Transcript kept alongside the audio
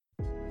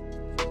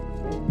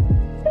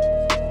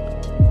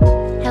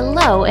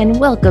Hello, and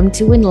welcome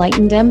to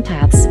Enlightened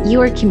Empaths,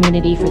 your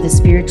community for the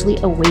spiritually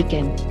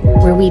awakened,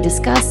 where we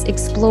discuss,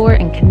 explore,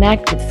 and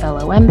connect with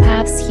fellow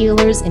empaths,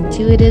 healers,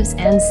 intuitives,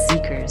 and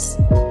seekers.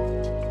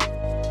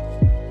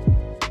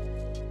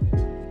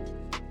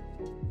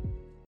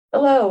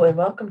 Hello, and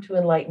welcome to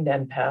Enlightened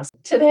Empaths.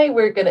 Today,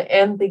 we're going to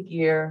end the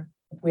year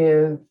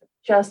with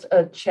just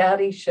a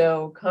chatty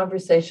show,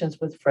 conversations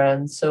with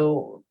friends.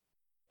 So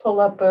pull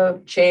up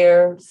a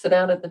chair, sit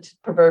down at the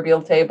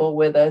proverbial table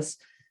with us,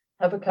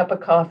 have a cup of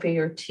coffee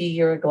or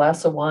tea or a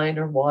glass of wine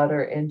or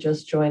water, and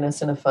just join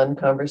us in a fun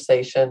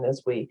conversation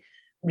as we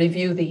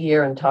review the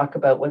year and talk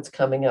about what's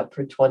coming up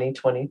for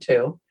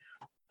 2022.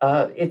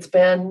 It's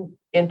been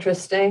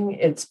interesting.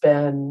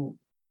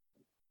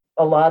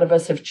 A lot of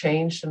us have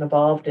changed and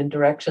evolved in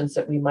directions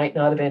that we might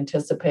not have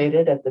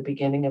anticipated at the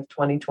beginning of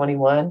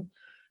 2021.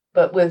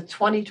 But with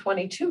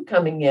 2022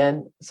 coming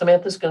in,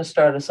 Samantha's going to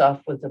start us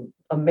off with an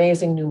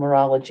amazing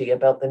numerology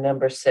about the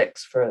number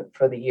 6 for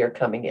the year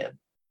coming in.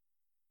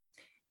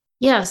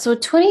 Yeah, so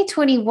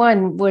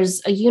 2021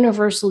 was a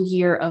universal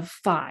year of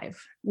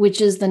 5, which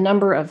is the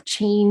number of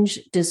change,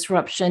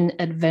 disruption,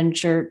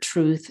 adventure,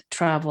 truth,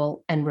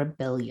 travel, and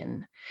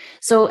rebellion.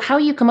 So how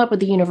you come up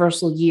with the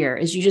universal year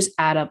is you just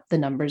add up the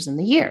numbers in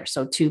the year.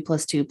 So 2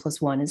 + 2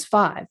 + 1 is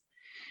 5.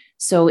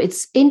 So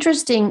it's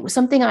interesting.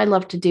 Something I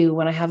love to do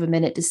when I have a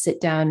minute to sit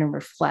down and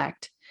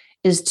reflect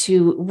is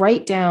to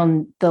write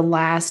down the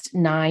last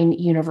 9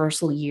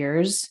 universal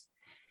years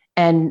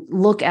and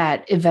look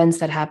at events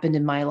that happened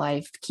in my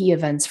life, key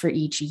events for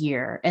each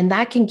year. And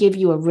that can give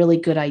you a really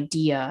good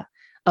idea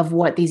of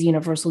what these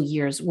universal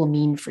years will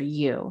mean for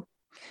you.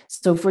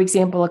 So for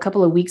example, a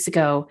couple of weeks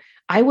ago,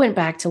 I went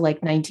back to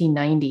like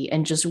 1990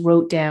 and just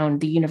wrote down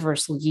the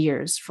universal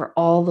years for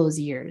all those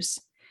years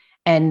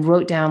and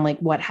wrote down like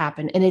what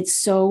happened. And it's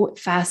so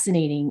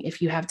fascinating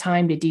if you have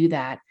time to do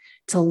that,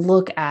 to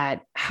look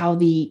at how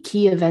the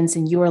key events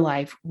in your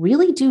life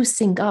really do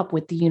sync up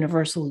with the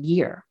universal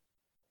year.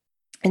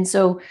 And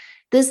so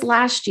this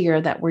last year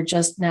that we're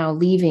just now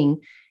leaving,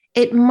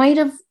 it might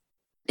have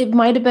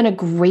been a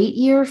great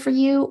year for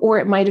you, or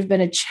it might have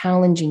been a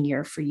challenging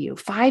year for you.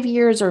 5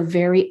 years are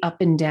very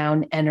up and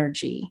down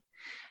energy.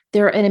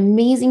 They're an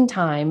amazing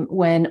time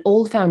when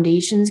old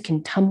foundations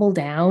can tumble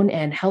down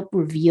and help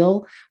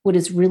reveal what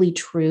is really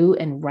true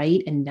and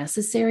right and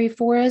necessary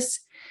for us.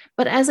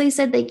 But as I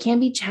said, they can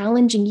be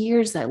challenging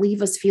years that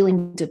leave us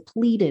feeling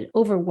depleted,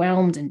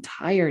 overwhelmed, and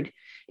tired.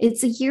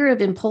 It's a year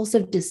of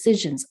impulsive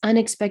decisions,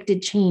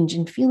 unexpected change,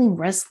 and feeling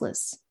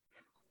restless.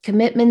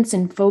 Commitments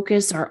and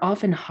focus are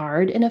often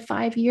hard in a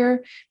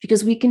 5-year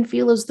because we can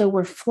feel as though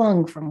we're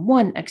flung from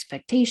one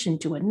expectation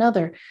to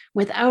another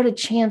without a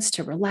chance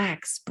to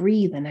relax,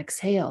 breathe, and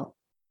exhale.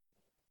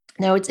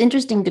 Now, it's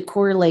interesting to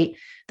correlate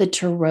the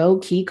Tarot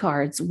key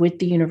cards with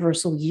the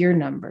universal year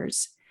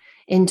numbers.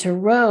 In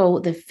Tarot,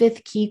 the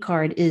 5th key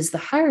card is the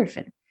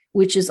Hierophant,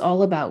 which is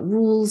all about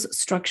rules,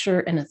 structure,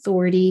 and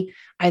authority,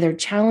 either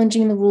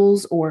challenging the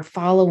rules or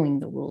following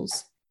the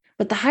rules.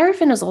 But the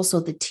Hierophant is also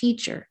the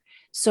teacher.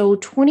 So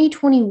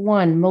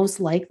 2021 most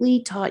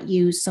likely taught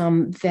you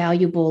some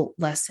valuable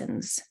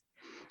lessons.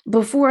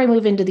 Before I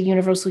move into the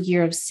universal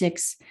year of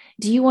 6,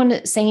 do you want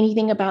to say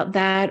anything about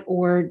that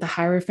or the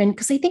Hierophant?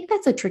 Because I think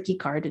that's a tricky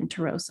card in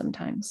Tarot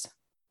sometimes.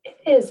 It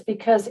is,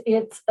 because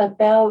it's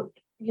about,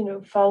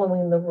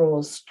 following the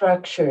rules,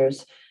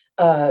 structures,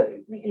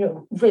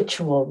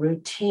 ritual,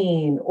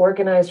 routine,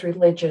 organized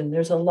religion.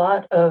 There's a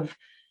lot of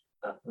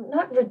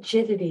not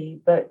rigidity,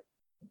 but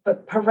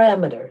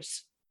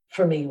parameters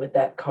for me with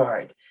that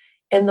card.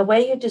 And the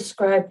way you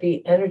describe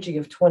the energy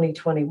of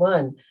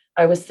 2021,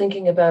 I was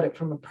thinking about it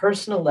from a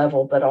personal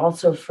level, but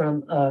also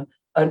from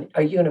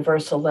a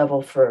universal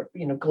level for,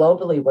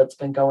 globally what's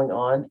been going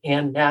on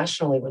and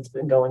nationally what's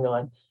been going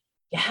on.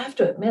 You have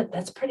to admit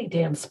that's pretty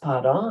damn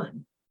spot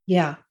on.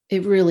 Yeah,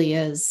 it really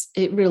is.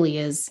 It really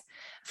is.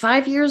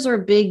 5 years are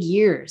big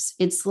years.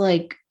 It's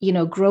like,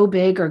 grow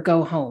big or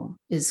go home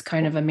is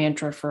kind of a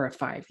mantra for a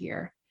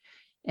 5-year.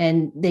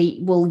 And they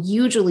will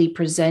usually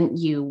present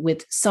you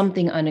with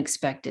something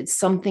unexpected,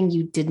 something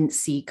you didn't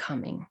see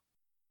coming.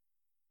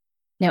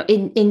 Now,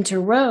 in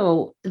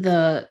Tarot,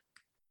 the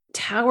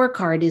Tower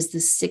card is the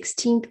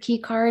 16th key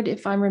card,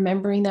 if I'm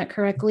remembering that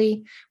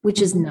correctly,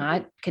 which is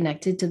not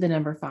connected to the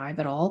number 5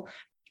 at all.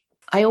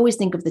 I always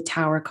think of the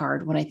Tower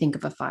card when I think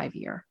of a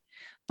 5-year,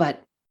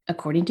 but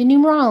according to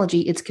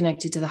numerology, it's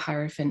connected to the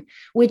Hierophant,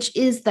 which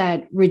is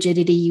that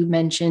rigidity you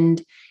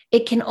mentioned.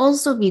 It can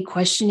also be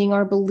questioning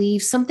our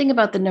beliefs. Something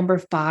about the number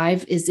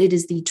 5 is it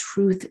is the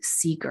truth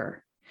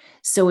seeker.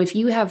 So if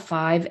you have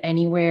 5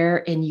 anywhere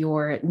in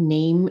your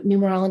name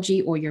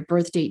numerology or your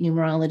birth date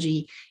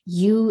numerology,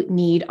 you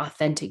need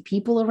authentic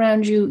people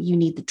around you. You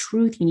need the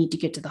truth. You need to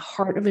get to the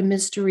heart of a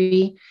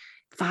mystery.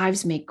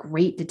 5s make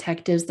great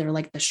detectives. They're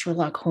like the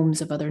Sherlock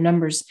Holmes of other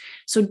numbers.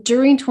 So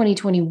during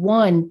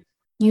 2021,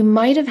 you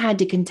might have had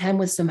to contend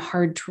with some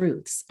hard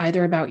truths,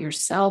 either about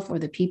yourself or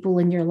the people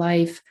in your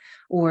life,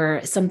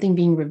 or something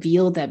being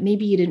revealed that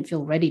maybe you didn't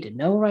feel ready to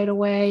know right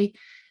away.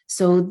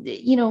 So,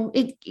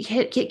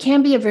 it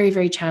can be a very,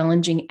 very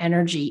challenging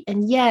energy.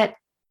 And yet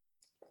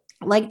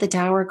like the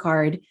Tower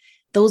card,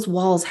 those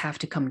walls have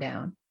to come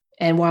down.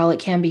 And while it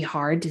can be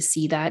hard to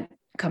see that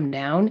come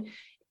down,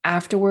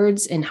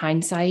 afterwards, in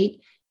hindsight,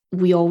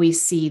 we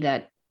always see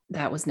that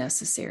that was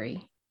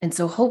necessary. And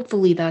so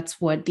hopefully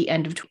that's what the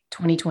end of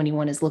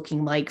 2021 is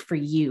looking like for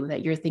you,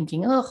 that you're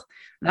thinking, oh,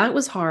 that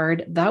was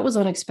hard. That was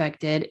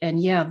unexpected.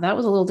 And yeah, that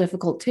was a little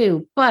difficult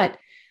too, but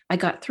I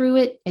got through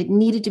it. It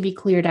needed to be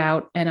cleared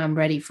out and I'm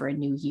ready for a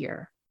new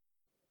year.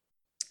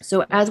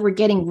 So as we're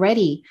getting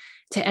ready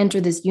to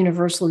enter this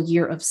universal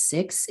year of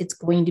 6, it's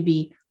going to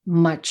be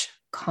much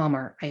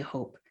calmer, I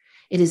hope.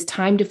 It is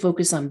time to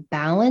focus on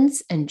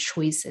balance and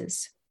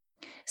choices.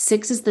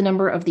 6 is the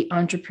number of the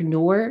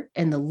entrepreneur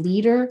and the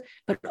leader,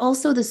 but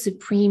also the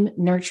supreme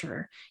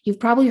nurturer. You've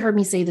probably heard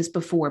me say this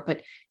before,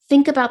 but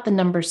think about the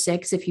number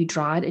 6. If you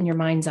draw it in your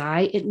mind's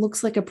eye, it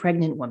looks like a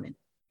pregnant woman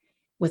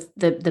with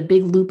the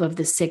big loop of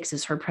the 6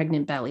 is her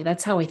pregnant belly.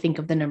 That's how I think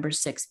of the number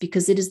 6,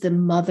 because it is the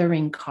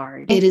mothering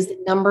card. It is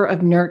the number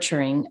of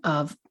nurturing,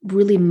 of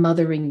really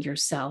mothering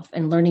yourself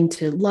and learning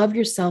to love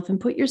yourself and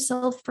put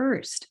yourself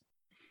first.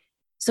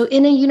 So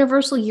in a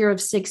universal year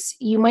of 6,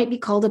 you might be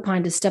called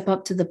upon to step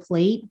up to the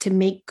plate to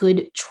make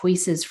good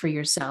choices for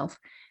yourself.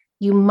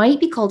 You might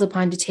be called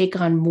upon to take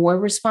on more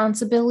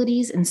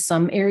responsibilities in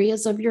some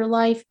areas of your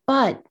life,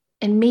 but,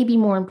 and maybe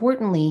more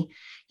importantly,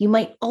 you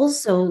might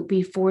also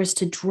be forced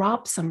to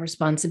drop some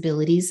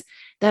responsibilities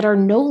that are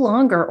no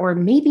longer, or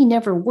maybe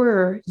never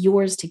were,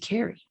 yours to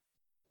carry.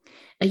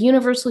 A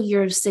universal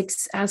year of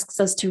 6 asks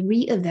us to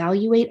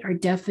reevaluate our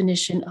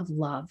definition of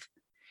love.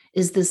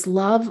 Is this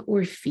love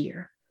or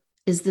fear?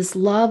 Is this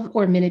love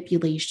or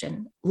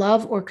manipulation?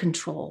 Love or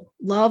control?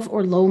 Love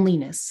or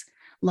loneliness?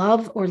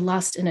 Love or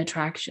lust and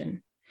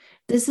attraction?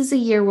 This is a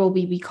year where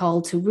we'll be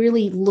called to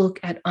really look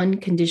at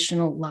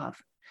unconditional love.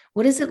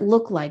 What does it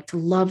look like to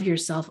love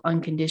yourself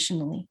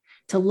unconditionally,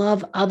 to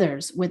love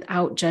others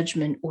without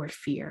judgment or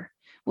fear?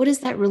 What does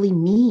that really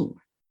mean?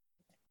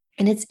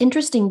 And it's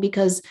interesting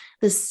because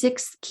the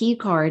 6th key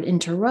card in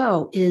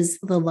Tarot is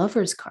the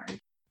Lover's card.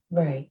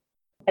 Right.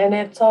 And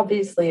it's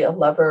obviously a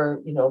lover,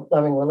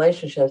 loving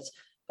relationships,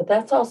 but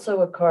that's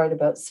also a card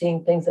about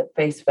seeing things at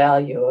face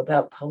value,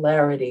 about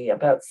polarity,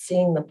 about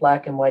seeing the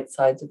black and white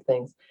sides of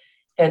things.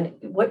 And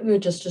what you were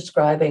just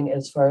describing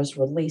as far as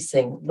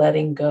releasing,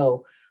 letting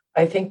go,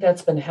 I think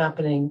that's been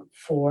happening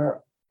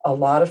for a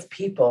lot of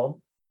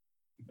people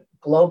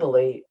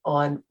globally,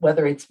 on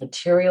whether it's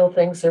material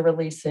things they're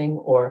releasing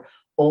or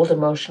old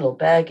emotional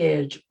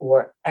baggage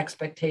or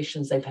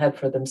expectations they've had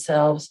for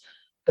themselves.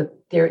 But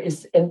there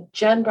is, and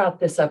Jen brought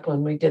this up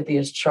when we did the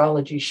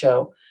astrology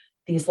show,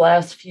 these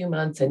last few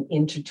months and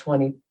into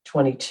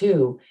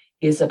 2022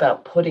 is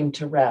about putting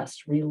to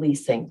rest,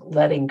 releasing,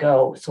 letting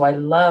go. So I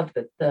love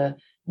that the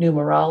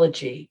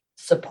numerology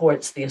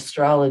supports the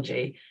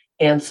astrology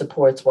and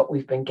supports what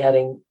we've been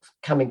getting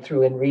coming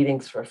through in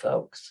readings for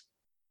folks.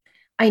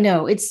 I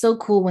know, it's so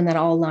cool when that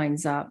all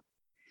lines up.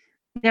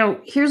 Now,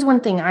 here's one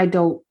thing I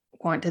don't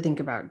want to think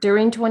about.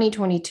 During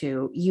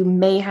 2022, you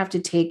may have to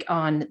take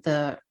on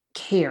the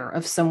care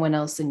of someone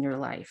else in your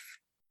life.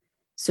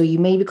 So you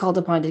may be called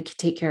upon to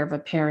take care of a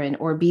parent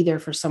or be there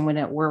for someone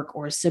at work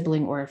or a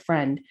sibling or a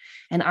friend.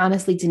 And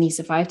honestly,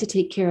 Denise, if I have to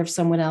take care of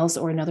someone else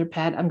or another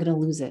pet, I'm going to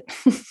lose it.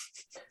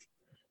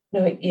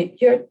 No,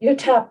 you're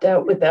tapped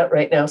out with that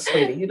right now,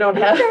 sweetie. You don't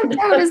have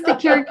that was the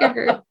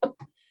caregiver.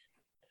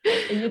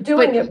 You're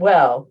doing it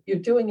well. You're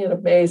doing it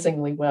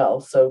amazingly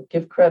well. So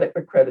give credit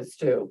where credit's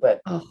due.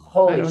 But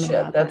holy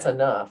shit, that's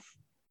enough.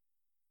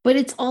 But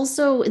it's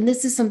also, and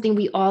this is something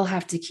we all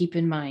have to keep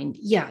in mind.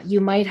 Yeah, you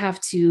might have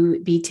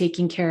to be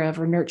taking care of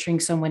or nurturing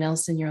someone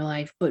else in your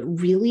life, but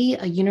really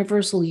a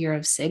universal year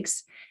of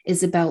 6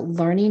 is about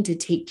learning to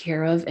take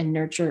care of and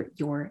nurture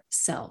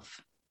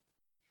yourself.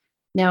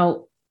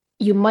 Now,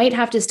 you might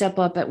have to step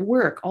up at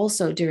work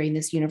also during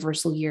this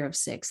universal year of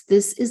 6.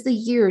 This is the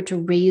year to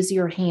raise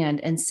your hand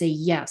and say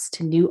yes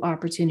to new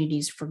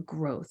opportunities for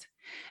growth.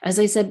 As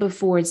I said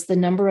before, it's the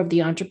number of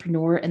the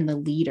entrepreneur and the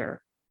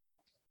leader.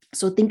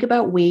 So think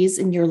about ways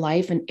in your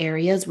life and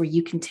areas where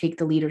you can take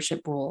the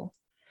leadership role.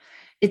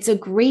 It's a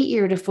great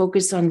year to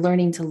focus on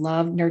learning to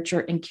love, nurture,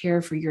 and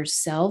care for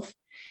yourself,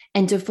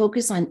 and to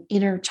focus on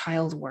inner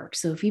child work.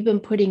 So if you've been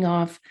putting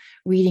off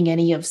reading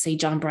any of, say,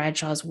 John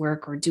Bradshaw's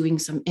work or doing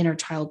some inner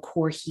child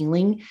core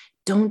healing,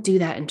 don't do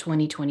that in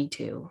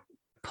 2022.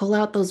 Pull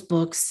out those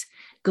books,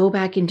 go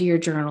back into your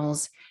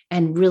journals,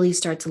 and really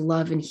start to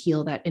love and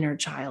heal that inner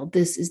child.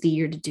 This is the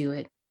year to do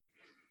it.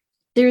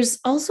 There's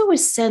also a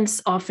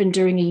sense often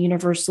during a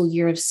universal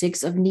year of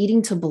 6 of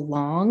needing to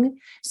belong.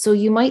 So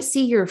you might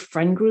see your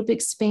friend group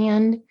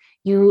expand.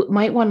 You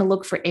might want to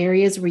look for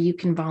areas where you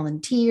can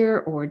volunteer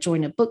or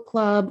join a book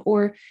club,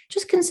 or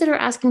just consider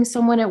asking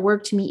someone at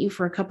work to meet you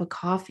for a cup of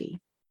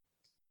coffee.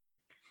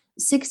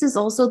 6 is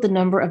also the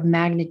number of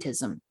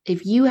magnetism.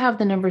 If you have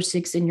the number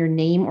 6 in your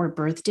name or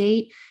birth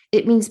date,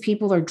 it means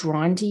people are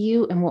drawn to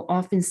you and will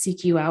often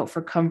seek you out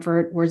for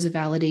comfort, words of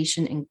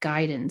validation, and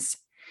guidance.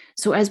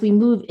 So as we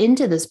move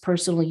into this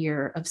personal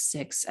year of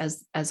 6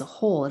 as a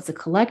whole, as a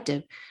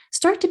collective,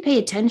 start to pay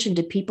attention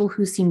to people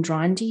who seem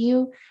drawn to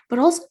you, but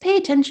also pay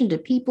attention to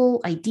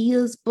people,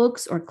 ideas,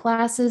 books, or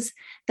classes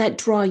that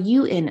draw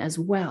you in as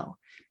well.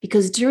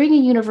 Because during a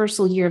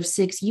universal year of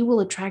 6, you will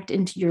attract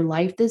into your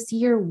life this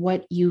year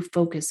what you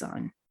focus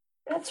on.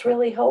 That's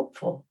really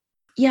helpful.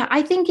 Yeah,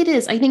 I think it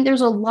is. I think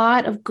there's a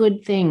lot of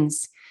good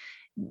things.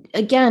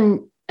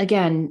 Again,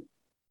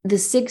 the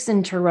 6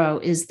 in Tarot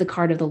is the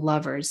card of the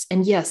lovers.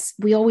 And yes,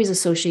 we always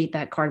associate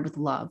that card with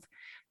love.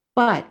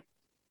 But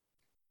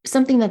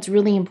something that's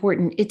really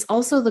important, it's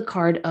also the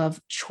card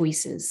of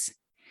choices.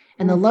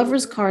 And the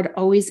Lover's card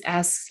always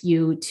asks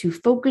you to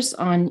focus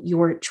on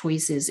your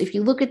choices. If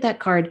you look at that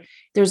card,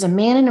 there's a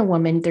man and a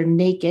woman, they're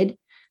naked.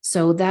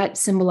 So that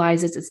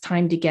symbolizes it's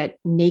time to get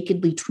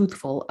nakedly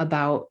truthful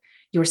about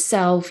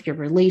yourself, your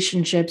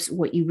relationships,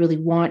 what you really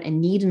want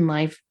and need in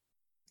life.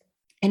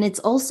 And it's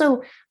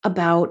also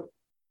about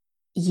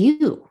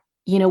you.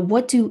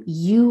 What do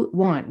you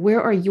want?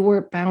 Where are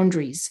your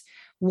boundaries?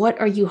 What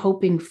are you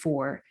hoping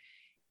for?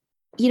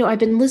 I've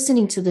been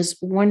listening to this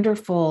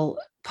wonderful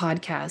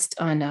podcast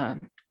on,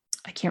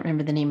 I can't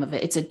remember the name of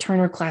it. It's a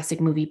Turner Classic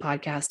Movie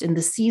podcast. And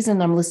the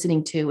season I'm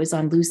listening to is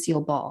on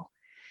Lucille Ball.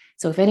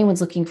 So if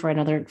anyone's looking for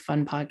another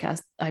fun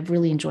podcast, I've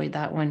really enjoyed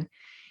that one.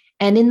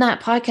 And in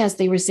that podcast,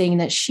 they were saying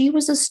that she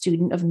was a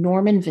student of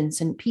Norman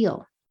Vincent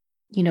Peale,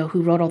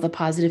 who wrote all the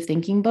positive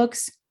thinking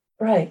books.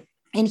 Right.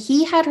 And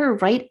he had her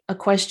write a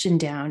question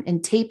down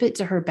and tape it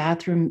to her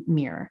bathroom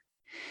mirror.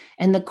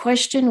 And the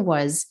question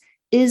was,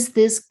 is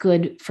this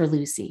good for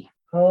Lucy?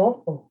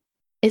 Oh.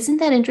 Isn't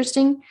that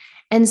interesting?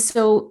 And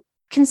so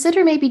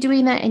consider maybe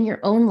doing that in your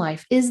own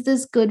life. Is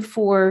this good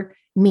for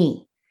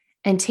me?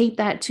 And tape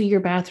that to your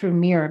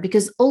bathroom mirror,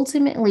 because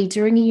ultimately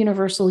during a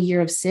universal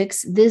year of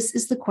 6, this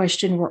is the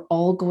question we're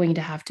all going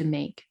to have to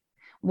make.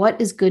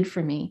 What is good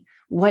for me?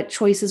 What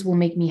choices will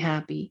make me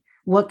happy?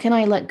 What can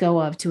I let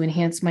go of to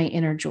enhance my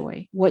inner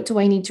joy? What do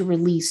I need to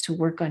release to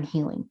work on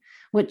healing?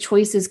 What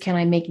choices can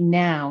I make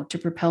now to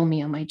propel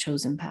me on my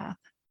chosen path?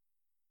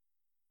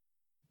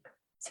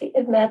 See,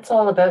 and that's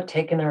all about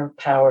taking our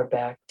power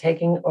back,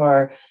 taking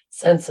our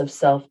sense of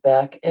self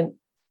back. And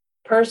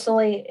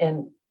personally,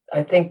 and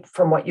I think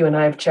from what you and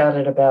I have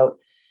chatted about,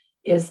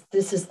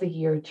 this is the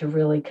year to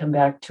really come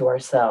back to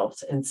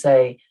ourselves and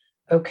say,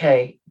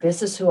 okay,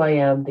 this is who I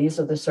am. These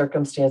are the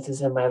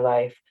circumstances in my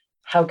life.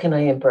 How can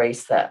I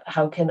embrace that?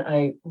 How can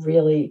I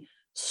really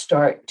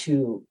start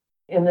to,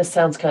 and this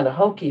sounds kind of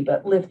hokey,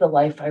 but live the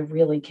life I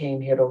really came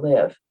here to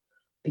live?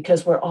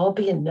 Because we're all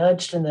being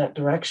nudged in that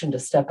direction to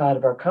step out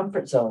of our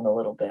comfort zone a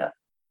little bit.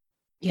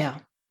 Yeah,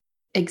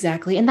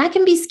 exactly. And that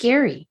can be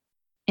scary.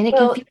 And it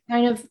can feel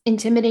kind of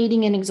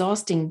intimidating and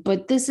exhausting,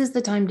 but this is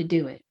the time to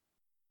do it.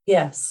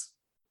 Yes.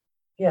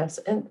 Yes.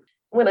 And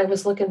when I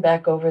was looking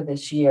back over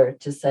this year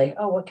to say,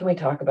 oh, what can we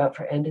talk about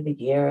for end of the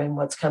year and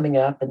what's coming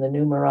up and the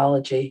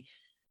numerology,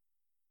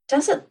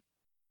 doesn't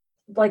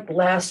like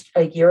last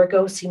a year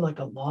ago seem like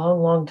a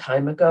long, long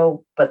time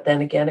ago, but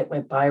then again, it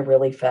went by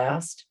really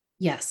fast.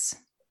 Yes.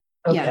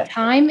 Okay. Yeah.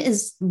 Time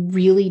is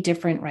really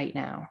different right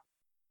now.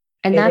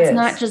 And that's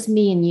not just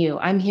me and you.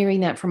 I'm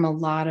hearing that from a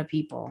lot of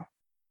people.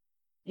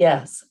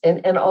 Yes.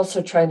 And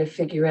also trying to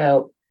figure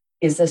out,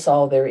 is this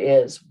all there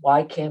is?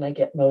 Why can't I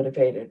get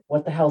motivated?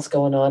 What the hell's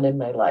going on in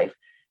my life?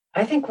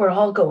 I think we're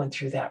all going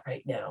through that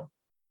right now.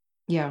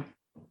 Yeah,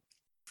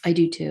 I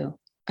do too.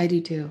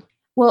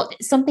 Well,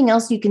 something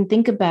else you can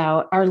think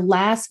about, our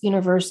last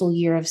universal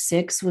year of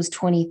 6 was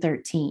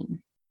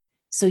 2013.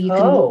 So you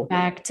can look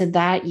back to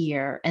that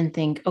year and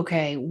think,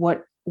 okay,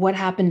 what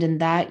happened in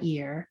that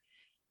year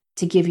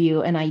to give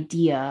you an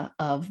idea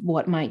of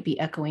what might be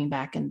echoing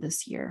back in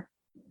this year.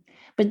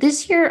 But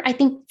this year, I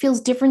think,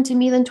 feels different to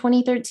me than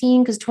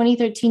 2013, because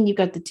 2013, you've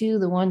got the 2,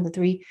 the 1, the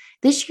 3.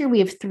 This year, we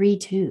have 3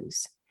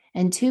 2s.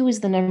 And 2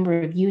 is the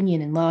number of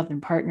union and love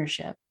and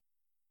partnership.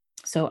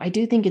 So I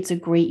do think it's a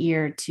great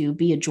year to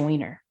be a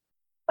joiner.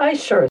 I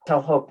sure as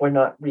hell hope we're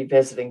not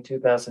revisiting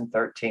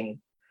 2013.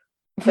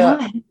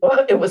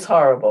 It was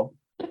horrible.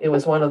 It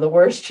was one of the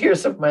worst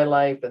years of my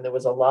life. And there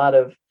was a lot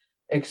of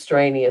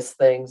extraneous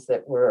things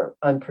that were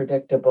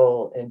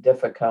unpredictable and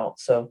difficult.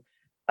 So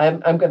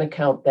I'm going to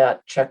count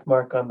that check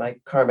mark on my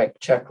karmic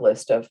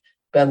checklist of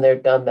been there,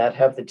 done that,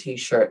 have the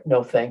t-shirt.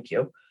 No, thank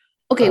you.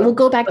 Okay, we'll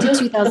go back to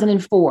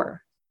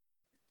 2004.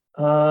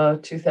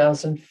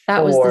 2004.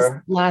 That was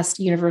the last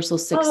universal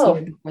 6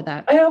 year before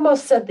that. I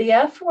almost said the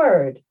F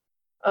word.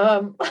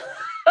 That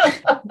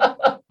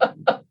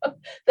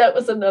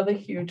was another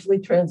hugely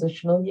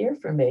transitional year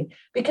for me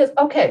because,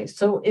 okay,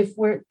 so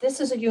this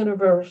is a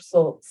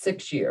universal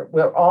 6 year,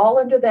 we're all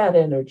under that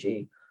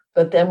energy,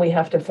 but then we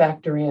have to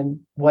factor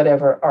in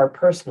whatever our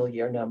personal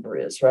year number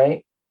is,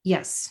 right?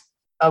 Yes.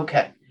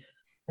 Okay.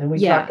 And we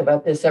talk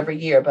about this every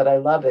year, but I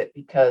love it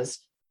because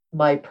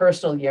my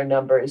personal year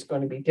number is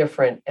going to be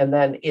different. And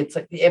then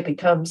it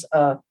becomes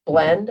a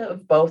blend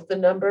of both the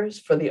numbers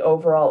for the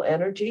overall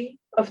energy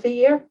of the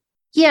year.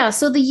 Yeah,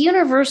 so the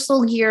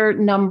universal year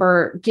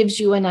number gives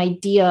you an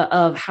idea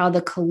of how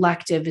the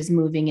collective is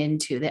moving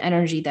into the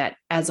energy that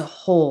as a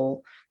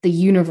whole the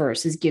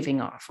universe is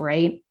giving off,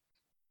 right?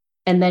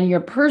 And then your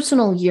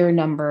personal year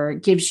number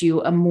gives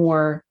you a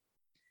more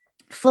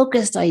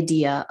focused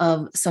idea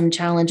of some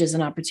challenges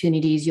and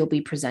opportunities you'll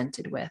be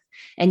presented with.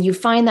 And you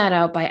find that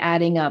out by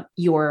adding up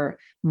your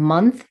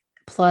month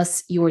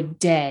plus your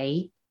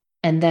day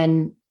and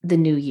then the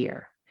new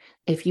year.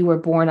 If you were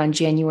born on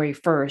January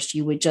 1st,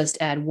 you would just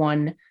add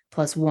 1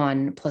 plus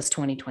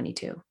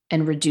 2022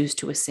 and reduce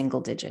to a single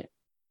digit.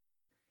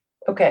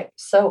 Okay,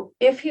 so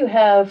if you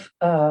have,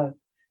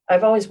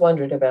 I've always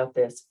wondered about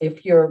this.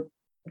 If you're,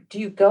 do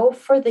you go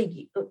for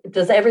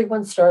does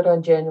everyone start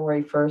on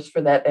January 1st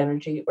for that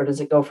energy, or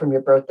does it go from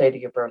your birthday to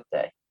your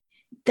birthday?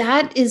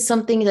 That is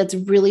something that's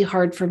really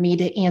hard for me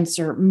to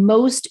answer.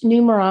 Most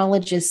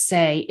numerologists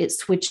say it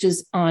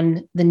switches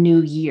on the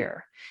new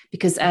year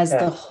because as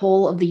the Okay.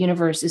 whole of the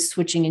universe is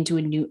switching into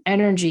a new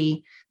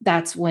energy,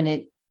 that's when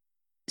it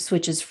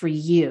switches for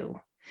you.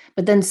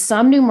 But then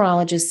some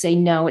numerologists say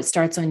no, it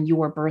starts on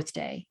your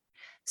birthday.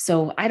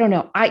 So I don't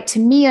know. I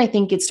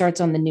think it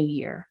starts on the new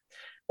year.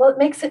 Well, it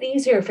makes it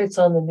easier if it's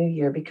on the new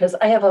year because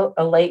I have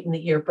a late in the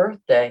year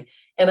birthday.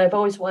 And I've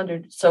always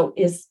wondered, so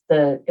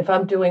if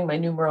I'm doing my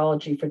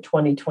numerology for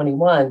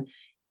 2021,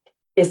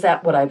 is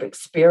that what I've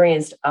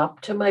experienced up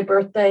to my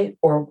birthday,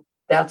 or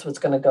that's what's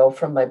going to go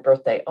from my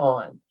birthday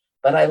on?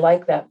 But I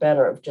like that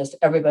better of just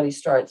everybody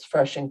starts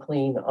fresh and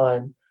clean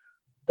on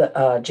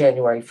the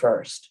January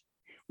 1st.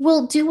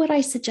 Well, do what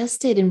I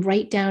suggested and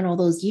write down all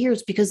those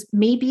years because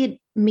maybe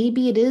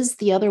it is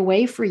the other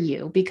way for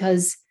you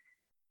because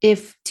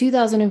if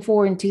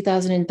 2004 and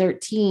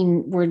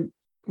 2013 were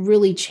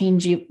really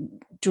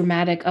changing,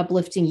 dramatic,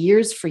 uplifting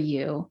years for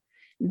you,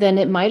 then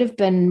it might have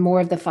been more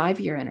of the 5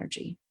 year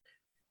energy.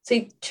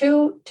 See,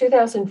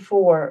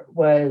 2004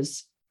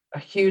 was a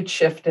huge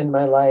shift in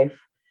my life,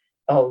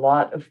 a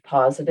lot of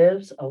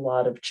positives, a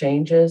lot of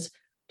changes.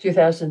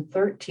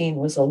 2013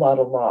 was a lot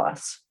of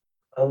loss,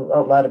 a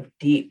lot of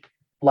deep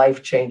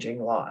life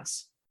changing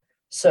loss.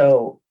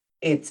 So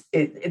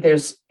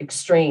there's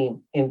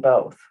extreme in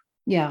both.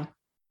 Yeah,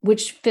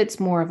 which fits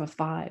more of a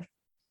 5.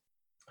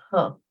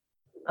 Huh.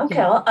 Okay,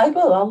 Yeah. I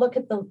will. I'll look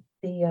at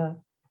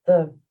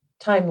the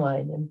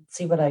timeline and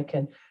see what I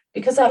can,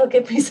 because that'll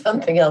give me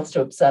something else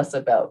to obsess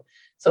about.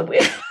 So we.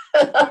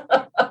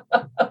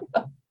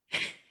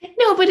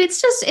 No, but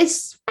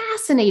it's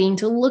fascinating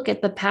to look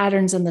at the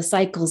patterns and the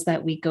cycles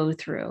that we go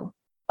through.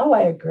 Oh,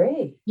 I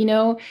agree.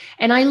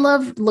 And I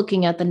love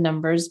looking at the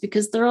numbers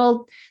because they're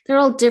all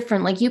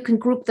different. Like you can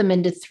group them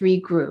into 3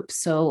 groups.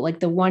 So like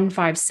the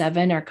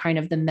 157 are kind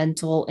of the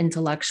mental,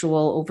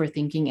 intellectual,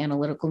 overthinking,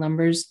 analytical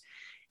numbers.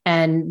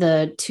 And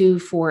the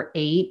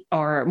 248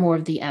 are more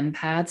of the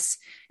empaths.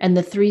 And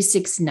the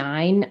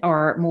 369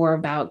 are more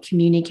about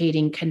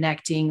communicating,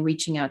 connecting,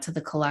 reaching out to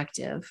the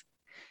collective.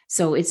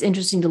 So it's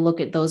interesting to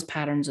look at those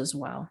patterns as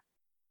well.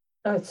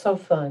 Oh, it's so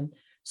fun.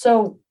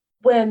 So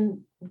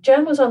when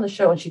Jen was on the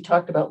show and she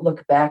talked about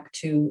look back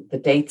to the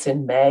dates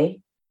in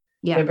May,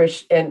 Yeah. remember,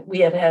 and we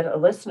had a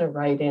listener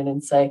write in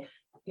and say,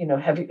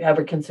 have you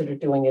ever considered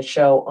doing a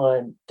show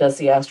on does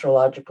the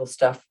astrological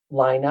stuff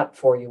line up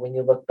for you when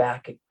you look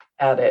back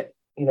at it,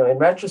 in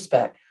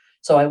retrospect?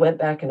 So I went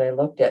back and I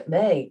looked at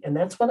May, and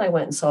that's when I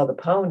went and saw the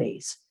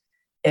ponies.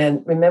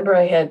 And remember,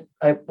 I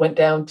went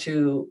down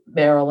to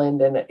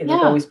Maryland, and it had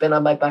Yeah. always been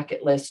on my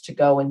bucket list to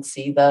go and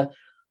see the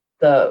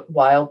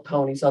wild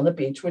ponies on the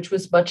beach, which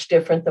was much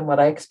different than what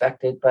I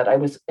expected. But I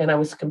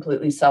was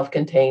completely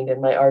self-contained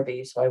in my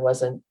RV, so I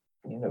wasn't,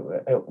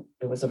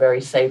 it was a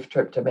very safe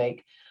trip to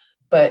make.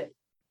 But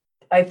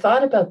I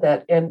thought about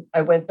that, and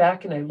I went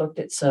back and I looked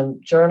at some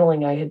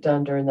journaling I had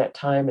done during that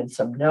time and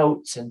some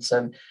notes and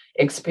some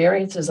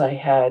experiences I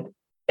had,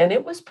 and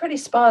it was pretty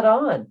spot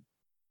on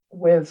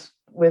with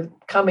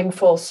coming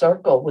full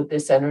circle with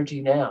this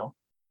energy now.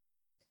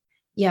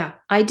 Yeah.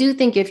 I do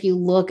think if you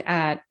look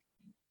at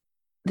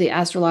the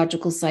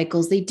astrological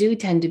cycles, they do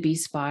tend to be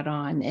spot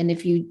on. And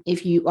if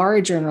you are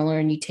a journaler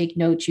and you take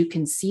notes, you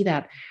can see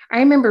that. I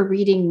remember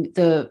reading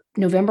the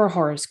November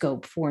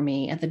horoscope for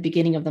me at the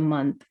beginning of the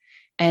month,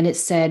 and it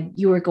said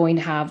you are going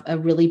to have a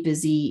really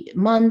busy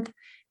month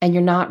and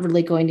you're not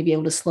really going to be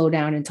able to slow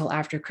down until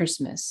after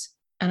Christmas.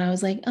 And I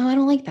was like, oh, I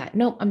don't like that.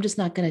 Nope, I'm just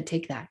not going to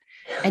take that.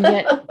 And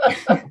yet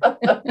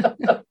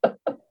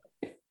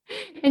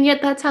and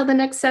yet that's how the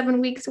next 7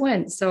 weeks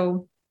went.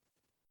 So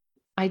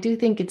I do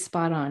think it's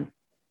spot on.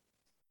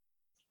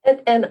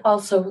 And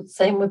also,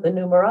 same with the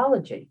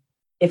numerology.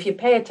 If you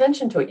pay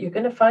attention to it, you're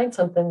going to find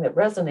something that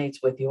resonates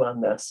with you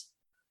on this.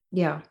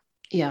 Yeah.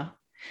 Yeah.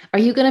 Are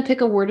you going to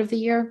pick a word of the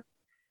year?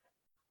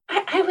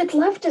 I would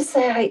love to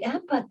say I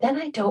am, but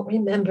then I don't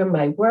remember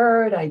my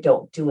word. I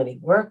don't do any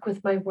work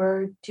with my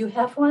word. Do you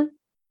have one?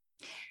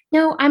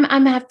 No,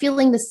 I'm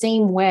feeling the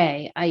same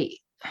way. I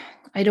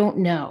don't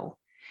know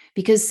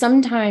because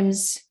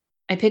sometimes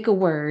I pick a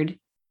word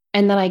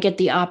and then I get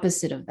the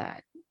opposite of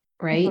that,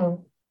 right?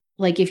 Mm-hmm.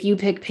 Like if you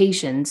pick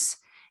patience,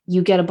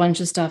 you get a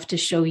bunch of stuff to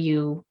show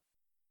you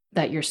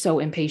that you're so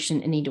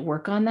impatient and need to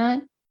work on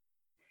that.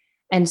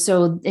 And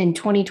so in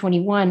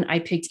 2021, I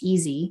picked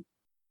easy,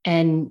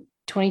 and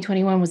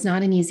 2021 was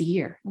not an easy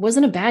year. It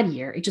wasn't a bad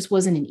year. It just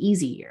wasn't an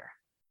easy year.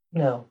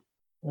 No.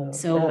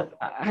 So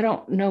I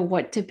don't know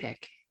what to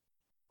pick.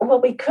 Well,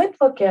 we could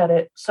look at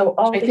it. So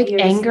all Should I the pick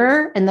years.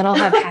 anger, and then I'll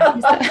have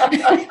happy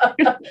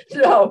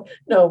stuff?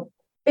 No,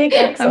 big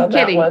X I'm on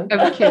kidding. that one.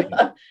 I'm kidding.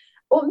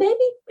 Well,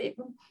 maybe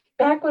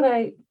back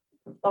when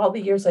all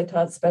the years I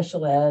taught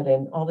special ed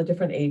and all the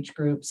different age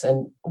groups,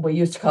 and we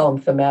used to call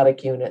them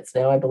thematic units.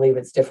 Now I believe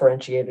it's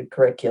differentiated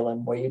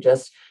curriculum, where you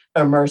just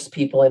immerse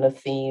people in a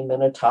theme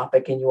and a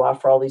topic, and you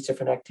offer all these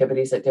different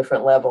activities at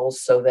different levels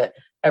so that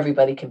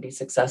everybody can be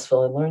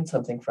successful and learn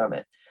something from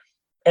it.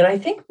 And I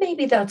think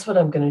maybe that's what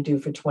I'm going to do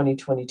for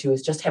 2022,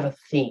 is just have a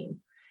theme.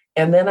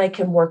 And then I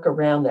can work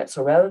around that.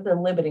 So rather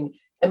than limiting,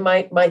 and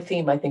my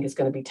theme, I think, is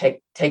going to be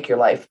take your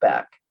life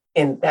back.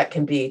 And that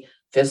can be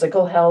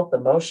physical health,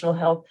 emotional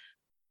health.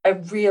 I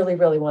really,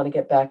 really want to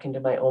get back into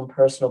my own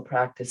personal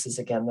practices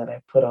again that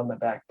I put on the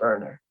back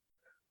burner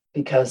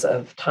because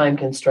of time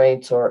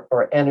constraints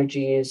or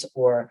energies,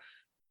 or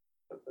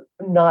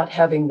not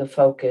having the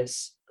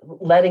focus, I'm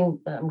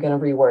going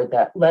to reword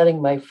that,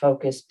 letting my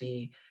focus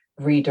be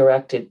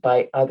redirected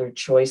by other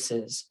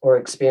choices or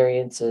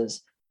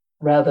experiences,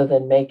 rather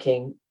than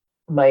making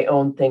my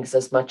own things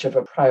as much of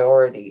a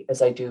priority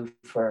as I do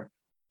for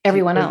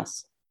everyone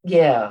else.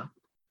 Yeah.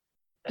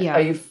 Yeah.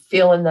 Are you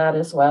feeling that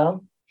as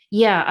well?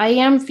 Yeah, I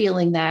am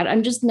feeling that.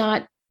 I'm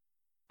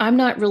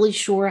not really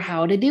sure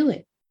how to do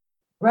it.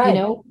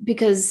 Right.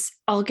 Because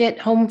I'll get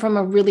home from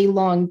a really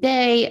long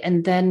day,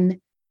 and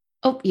then,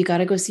 oh, you got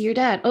to go see your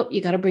dad. Oh,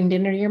 you got to bring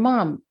dinner to your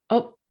mom.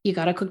 Oh, you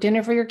got to cook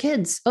dinner for your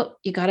kids. Oh,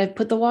 you got to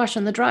put the wash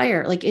on the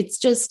dryer. Like, it's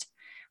just,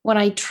 when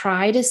I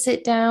try to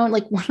sit down,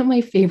 like, one of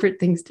my favorite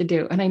things to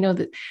do, and I know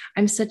that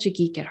I'm such a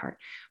geek at heart,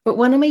 but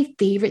one of my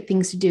favorite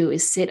things to do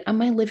is sit on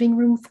my living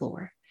room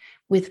floor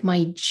with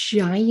my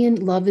giant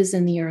Love is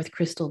in the Earth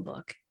crystal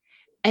book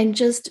and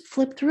just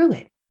flip through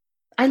it.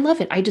 I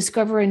love it. I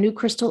discover a new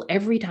crystal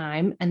every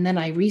time, and then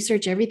I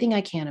research everything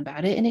I can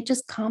about it, and it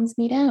just calms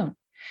me down.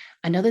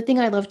 Another thing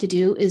I love to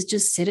do is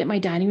just sit at my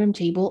dining room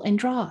table and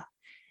draw.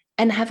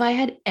 And have I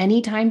had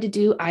any time to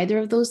do either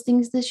of those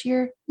things this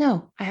year?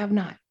 No, I have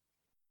not.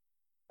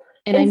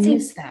 And I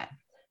miss that.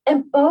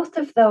 And both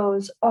of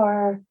those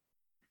are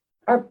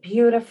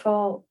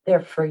beautiful.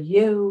 They're for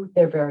you.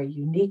 They're very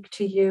unique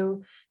to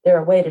you. They're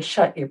a way to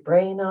shut your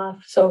brain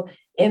off. So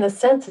in a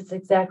sense, it's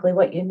exactly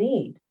what you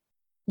need.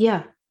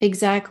 Yeah,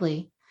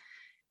 exactly.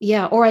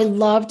 Yeah. Or I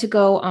love to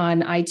go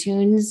on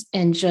iTunes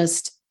and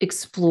just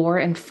explore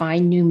and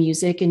find new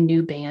music and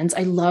new bands.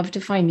 I love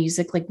to find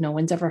music like no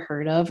one's ever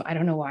heard of. I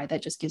don't know why,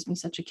 that just gives me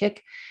such a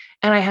kick.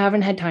 And I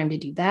haven't had time to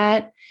do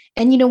that.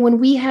 And, when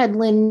we had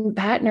Lynn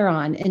Patner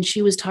on and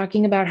she was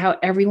talking about how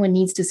everyone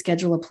needs to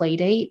schedule a play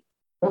date,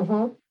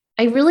 mm-hmm.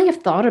 I really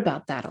have thought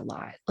about that a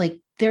lot. Like,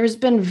 there's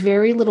been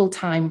very little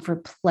time for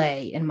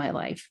play in my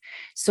life.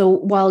 So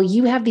while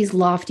you have these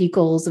lofty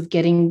goals of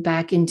getting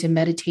back into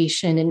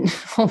meditation and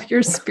all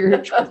your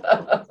spiritual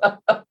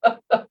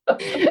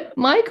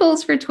my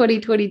goals for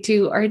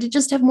 2022 are to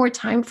just have more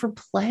time for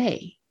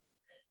play.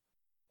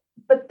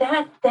 But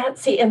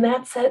see, and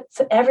that's it.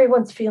 So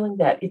everyone's feeling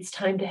that it's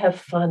time to have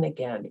fun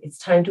again. It's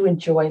time to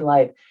enjoy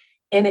life.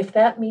 And if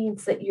that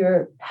means that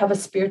have a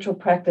spiritual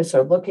practice,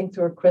 or looking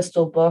through a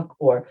crystal book,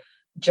 or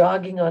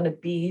jogging on a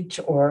beach,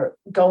 or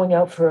going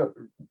out for,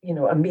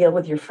 a meal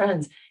with your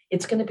friends,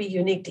 it's going to be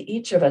unique to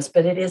each of us,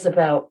 but it is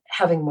about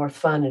having more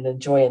fun and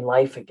enjoying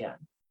life again.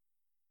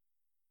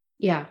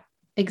 Yeah,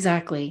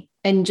 exactly.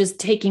 And just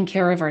taking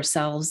care of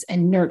ourselves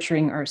and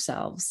nurturing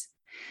ourselves,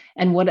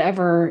 and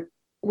whatever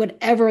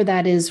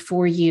that is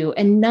for you,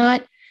 and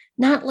not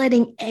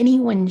letting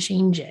anyone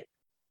change it.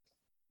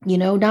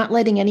 Not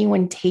letting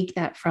anyone take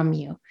that from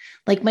you.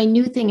 Like, my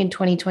new thing in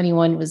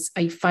 2021 was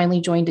I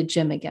finally joined a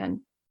gym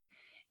again.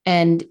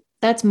 And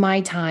that's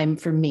my time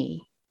for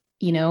me,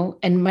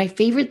 and my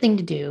favorite thing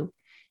to do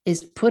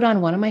is put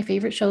on one of my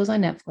favorite shows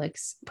on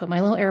Netflix, put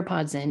my little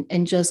AirPods in,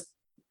 and just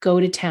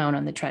go to town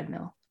on the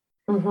treadmill.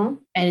 Mm-hmm.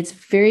 And it's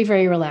very,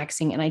 very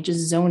relaxing. And I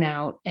just zone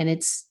out. And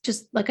it's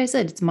just, like I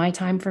said, it's my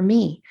time for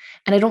me.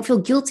 And I don't feel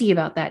guilty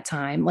about that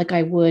time like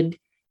I would,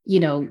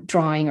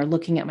 drawing or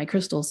looking at my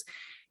crystals,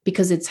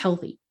 because it's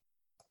healthy.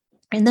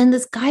 And then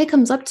this guy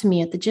comes up to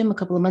me at the gym a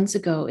couple of months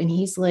ago, and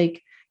he's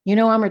like,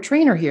 I'm a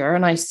trainer here,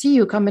 and I see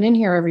you coming in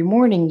here every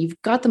morning.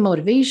 You've got the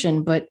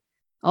motivation, but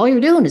all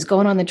you're doing is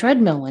going on the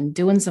treadmill and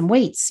doing some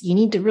weights. You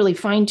need to really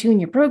fine tune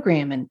your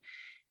program.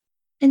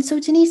 And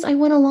so, Denise, I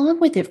went along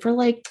with it for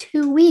like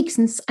 2 weeks,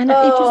 and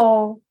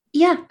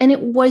and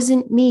it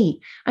wasn't me.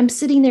 I'm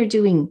sitting there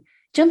doing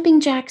jumping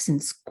jacks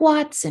and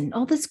squats and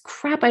all this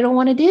crap I don't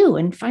want to do.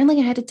 And finally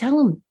I had to tell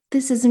him,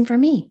 this isn't for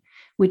me,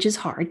 which is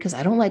hard because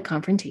I don't like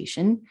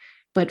confrontation.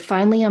 But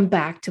finally I'm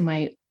back to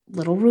my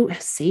little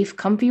safe,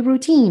 comfy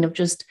routine of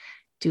just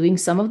doing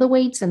some of the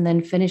weights and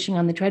then finishing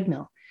on the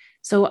treadmill.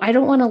 So I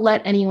don't want to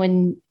let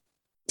anyone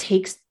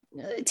take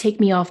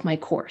me off my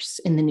course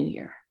in the new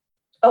year.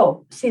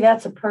 Oh, see,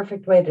 that's a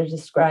perfect way to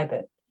describe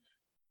it.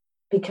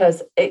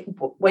 because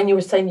when you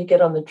were saying you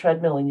get on the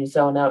treadmill and you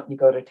zone out and you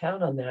go to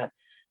town on that,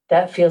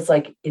 that feels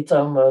like it's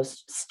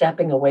almost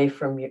stepping away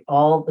from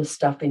all the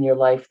stuff in your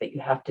life that you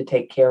have to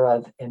take care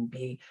of and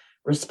be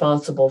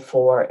responsible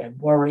for and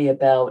worry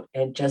about,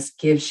 and just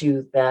gives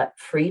you that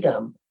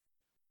freedom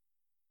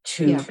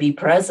to be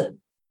present.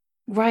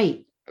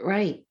 Right,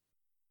 right.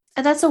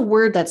 And that's a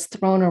word that's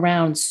thrown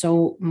around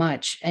so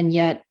much. And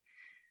yet,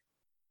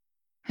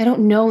 I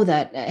don't know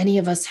that any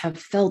of us have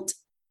felt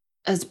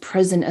as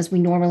present as we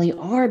normally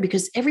are,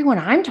 because everyone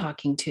I'm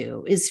talking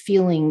to is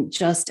feeling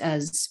just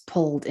as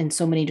pulled in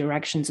so many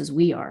directions as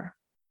we are.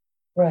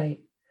 Right.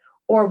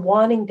 Or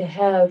wanting to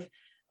have,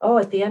 oh,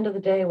 at the end of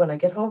the day, when I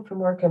get home from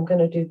work, I'm going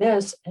to do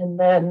this. And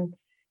then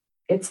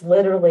it's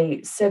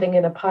literally sitting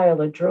in a pile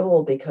of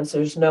drool because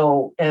there's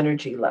no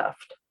energy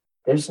left.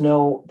 There's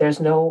no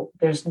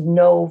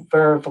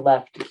verve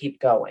left to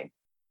keep going.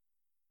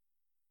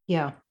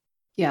 Yeah.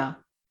 Yeah.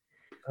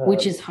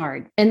 Which is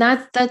hard. And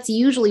that's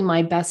usually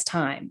my best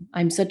time.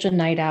 I'm such a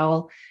night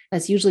owl.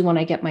 That's usually when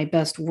I get my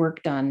best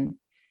work done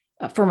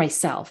for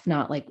myself,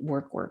 not like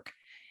work.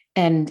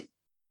 And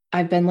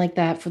I've been like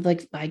that for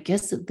like, I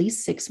guess at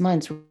least 6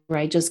 months, where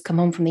I just come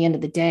home from the end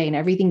of the day and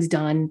everything's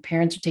done.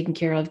 Parents are taken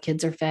care of,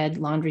 kids are fed,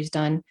 laundry's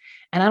done.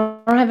 And I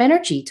don't have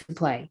energy to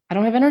play. I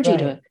don't have energy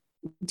to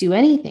do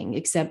anything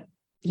except,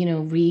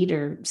 read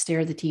or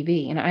stare at the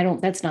TV.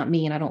 And that's not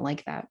me. And I don't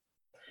like that.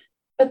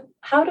 But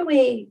how do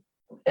we,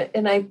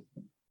 and I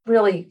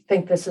really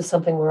think this is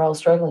something we're all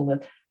struggling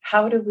with,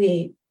 how do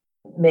we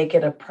make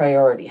it a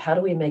priority? How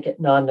do we make it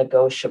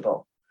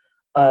non-negotiable?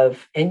 And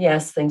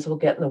yes, things will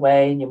get in the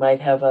way, and you might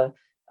have a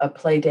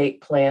play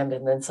date planned,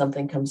 and then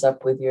something comes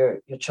up with your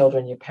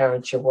children, your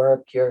parents, your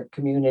work, your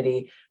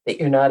community, that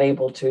you're not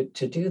able to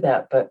do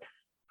that. But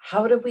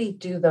how do we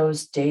do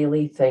those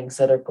daily things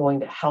that are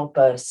going to help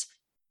us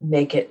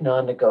make it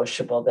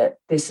non-negotiable? That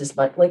this is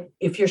like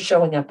if you're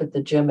showing up at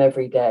the gym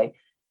every day,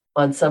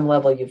 on some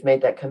level, you've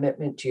made that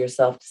commitment to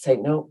yourself to say,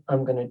 no,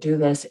 I'm going to do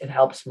this. It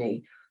helps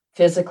me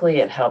physically,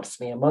 it helps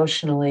me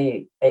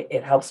emotionally,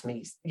 it helps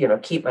me,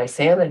 keep my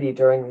sanity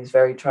during these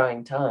very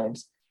trying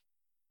times.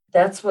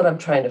 That's what I'm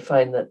trying to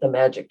find that the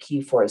magic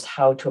key for, is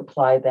how to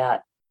apply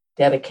that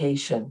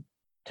dedication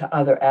to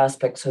other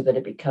aspects so that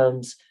it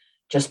becomes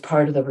just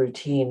part of the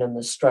routine and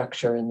the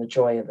structure and the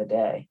joy of the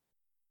day.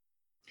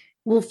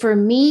 Well, for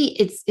me,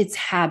 it's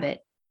habit.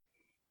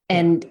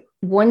 And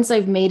once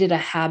I've made it a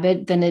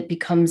habit, then it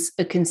becomes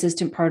a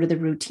consistent part of the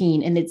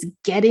routine. And it's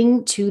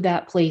getting to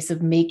that place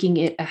of making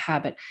it a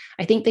habit.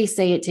 I think they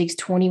say it takes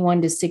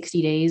 21 to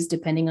 60 days,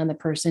 depending on the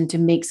person, to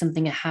make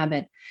something a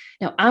habit.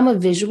 Now, I'm a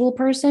visual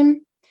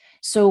person.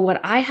 So what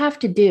I have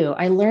to do,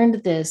 I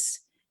learned this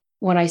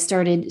when I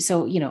started.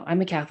 So,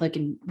 I'm a Catholic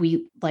and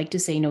we like to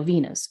say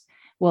novenas.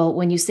 Well,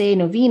 when you say a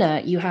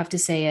novena, you have to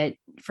say it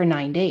for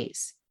 9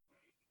 days.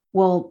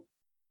 Well,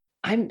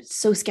 I'm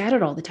so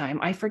scattered all the time.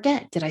 I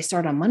forget. Did I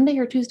start on Monday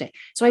or Tuesday?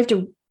 So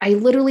I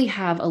literally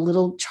have a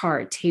little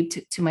chart taped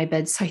to my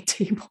bedside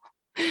table,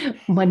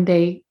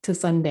 Monday to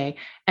Sunday.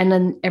 And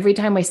then every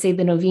time I say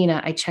the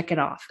novena, I check it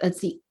off. That's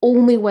the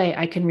only way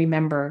I can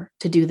remember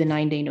to do the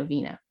 9-day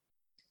novena.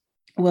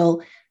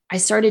 Well, I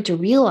started to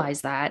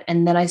realize that.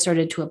 And then I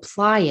started to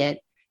apply it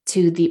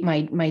to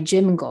my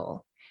gym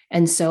goal.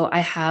 And so I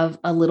have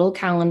a little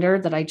calendar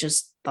that I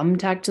just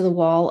thumbtack to the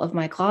wall of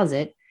my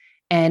closet.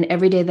 And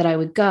every day that I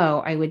would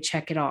go, I would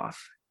check it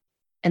off.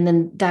 And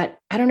then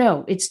I don't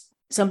know, it's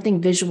something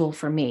visual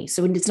for me.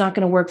 So it's not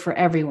going to work for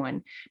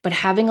everyone, but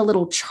having a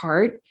little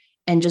chart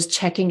and just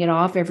checking it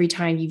off every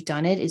time you've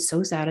done it is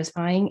so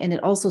satisfying. And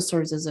it also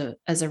serves as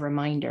a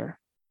reminder.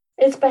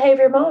 It's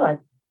behavior mod.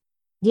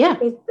 Yeah.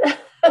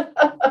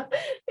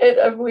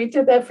 We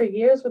did that for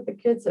years with the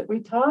kids that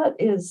we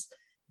taught. Is,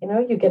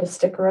 you get a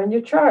sticker on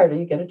your chart, or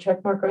you get a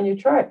check mark on your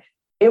chart.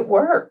 It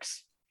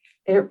works.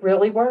 It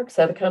really works,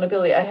 that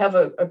accountability. I have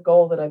a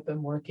goal that I've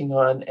been working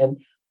on,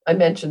 and I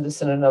mentioned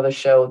this in another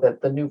show,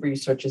 that the new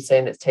research is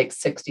saying it takes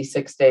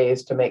 66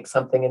 days to make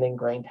something an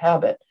ingrained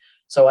habit.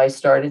 So I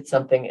started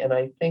something, and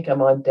I think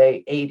I'm on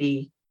day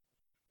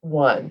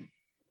 81.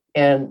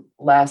 And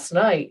last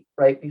night,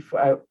 right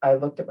before I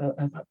looked at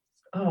I thought,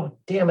 oh,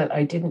 damn it,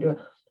 I didn't do it.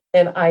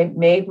 And I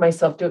made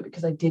myself do it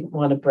because I didn't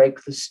want to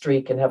break the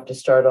streak and have to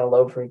start all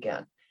over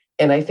again.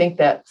 And I think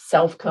that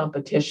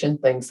self-competition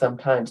thing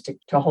sometimes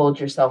to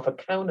hold yourself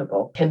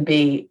accountable can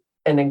be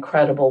an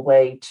incredible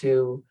way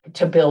to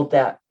build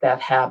that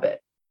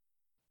habit.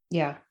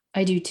 Yeah,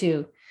 I do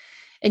too.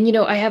 And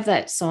I have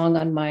that song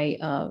on my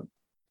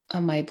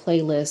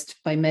playlist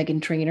by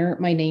Meghan Trainor.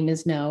 My name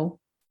is No.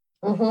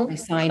 Mm-hmm. My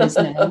sign is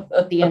no.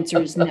 The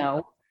answer is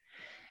no.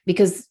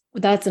 Because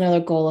that's another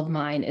goal of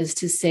mine, is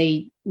to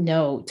say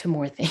no to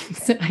more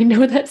things. I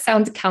know that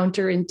sounds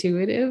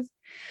counterintuitive,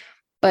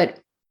 but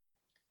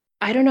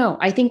I don't know.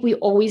 I think we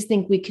always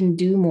think we can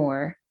do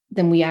more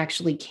than we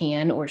actually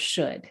can or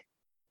should.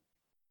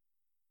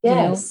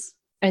 Yes.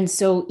 And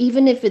so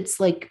even if it's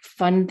like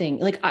fun thing,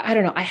 like, I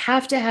don't know, I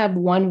have to have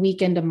one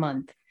weekend a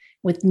month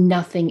with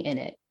nothing in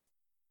it.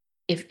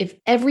 If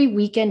every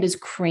weekend is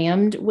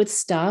crammed with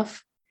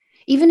stuff,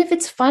 Even if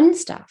it's fun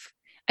stuff,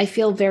 I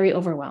feel very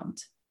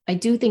overwhelmed. I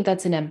do think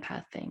that's an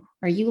empath thing.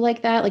 Are you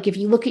like that? Like if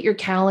you look at your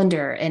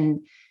calendar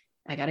and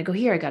I got to go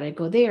here, I got to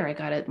go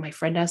there, my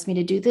friend asked me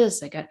to do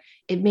this.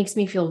 It makes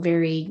me feel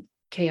very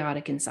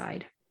chaotic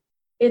inside.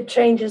 It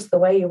changes the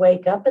way you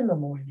wake up in the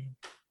morning.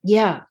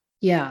 Yeah.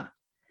 Yeah.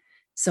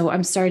 So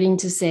I'm starting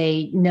to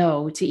say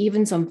no to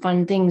even some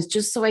fun things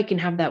just so I can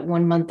have that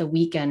 1 month a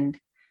weekend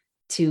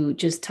to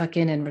just tuck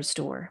in and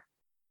restore.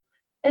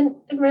 And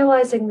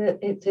realizing that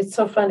it's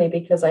so funny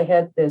because I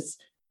had this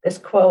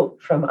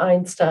quote from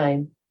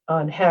Einstein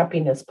on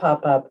happiness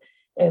pop up,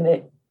 and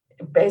it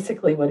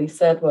basically what he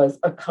said was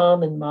a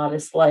calm and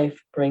modest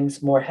life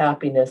brings more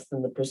happiness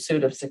than the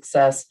pursuit of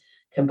success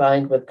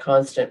combined with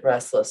constant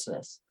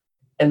restlessness.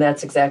 And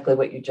that's exactly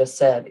what you just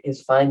said,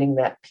 is finding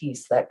that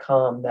peace, that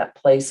calm, that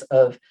place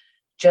of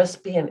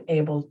just being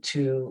able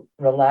to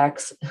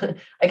relax.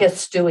 I guess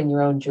stew in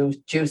your own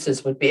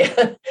juices would be,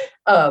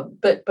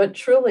 but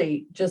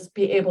truly just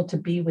be able to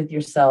be with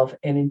yourself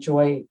and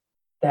enjoy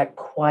that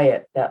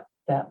quiet. That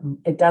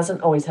it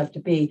doesn't always have to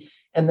be.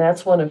 And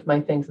that's one of my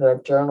things that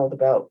I've journaled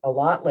about a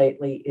lot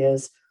lately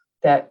is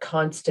that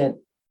constant.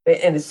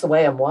 And it's the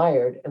way I'm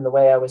wired and the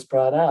way I was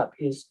brought up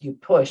is you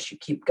push, you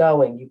keep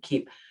going, you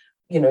keep,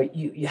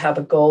 you have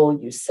a goal,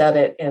 you set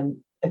it. And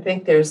I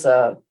think there's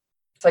a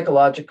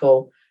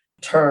psychological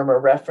term or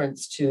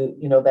reference to,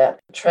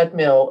 that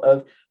treadmill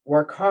of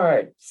work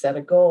hard, set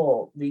a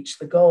goal, reach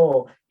the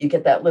goal. You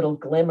get that little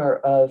glimmer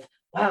of,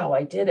 wow,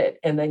 I did it.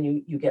 And then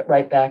you get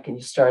right back and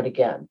you start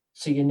again.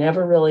 So you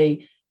never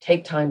really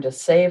take time to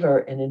savor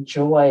and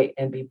enjoy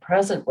and be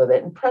present with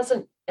it. And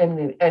present,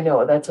 and I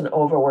know that's an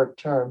overworked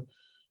term,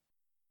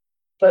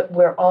 but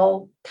we're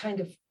all kind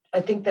of,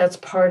 I think that's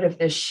part of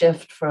this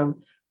shift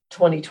from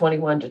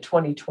 2021 to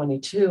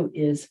 2022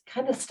 is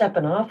kind of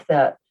stepping off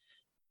that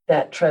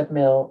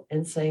treadmill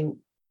and saying,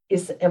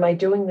 am I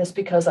doing this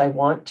because I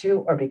want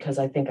to or because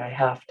I think I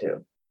have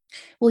to?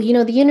 Well,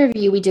 the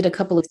interview we did a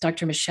couple of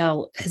Dr.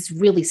 Michelle has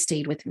really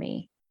stayed with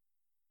me.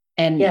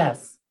 And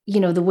yes,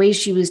 the way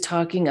she was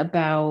talking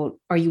about,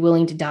 are you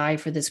willing to die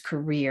for this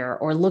career,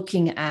 or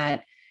looking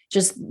at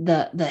just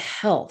the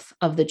health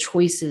of the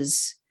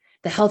choices,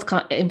 the health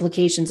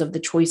implications of the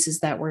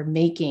choices that we're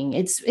making.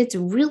 It's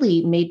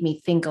really made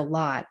me think a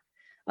lot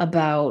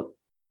about,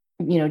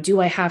 do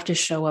I have to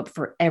show up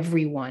for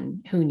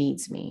everyone who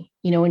needs me,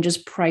 and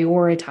just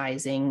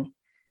prioritizing,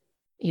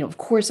 of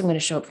course I'm going to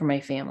show up for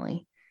my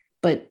family,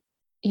 but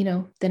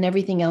then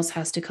everything else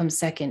has to come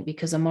second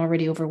because I'm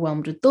already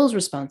overwhelmed with those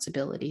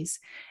responsibilities.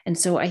 And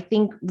so I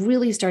think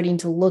really starting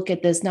to look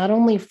at this, not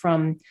only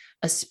from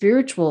a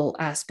spiritual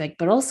aspect,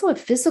 but also a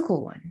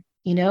physical one.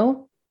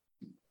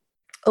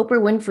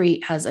 Oprah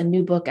Winfrey has a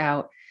new book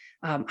out.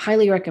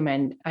 Highly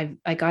recommend.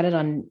 I got it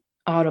on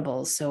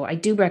Audible, so I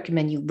do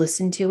recommend you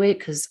listen to it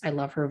because I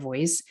love her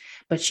voice.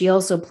 But she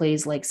also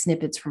plays like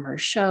snippets from her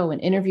show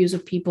and interviews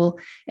with people,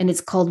 and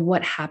it's called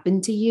What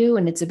Happened to You,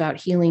 and it's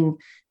about healing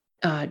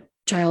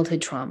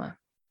childhood trauma.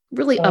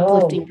 Really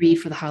uplifting read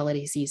for the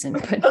holiday season.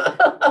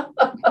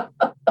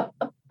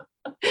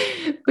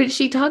 But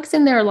she talks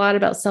in there a lot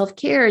about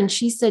self-care, and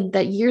she said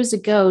that years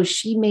ago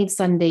she made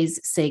Sundays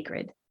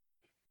sacred.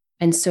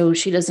 And so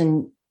she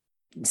doesn't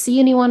see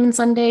anyone on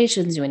Sunday.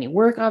 She doesn't do any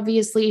work,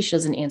 obviously. She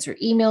doesn't answer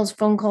emails,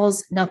 phone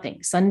calls,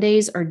 nothing.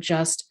 Sundays are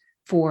just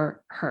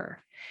for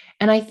her.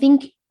 And I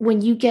think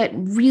when you get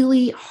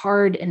really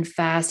hard and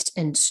fast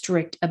and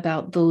strict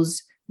about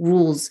those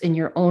rules in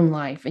your own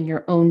life and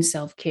your own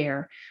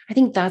self-care, I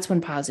think that's when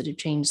positive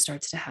change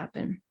starts to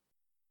happen.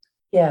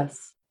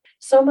 Yes.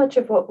 So much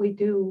of what we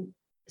do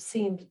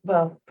seems,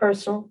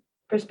 personal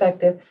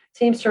perspective,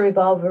 seems to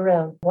revolve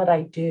around what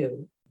I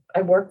do.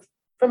 I work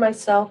for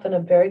myself and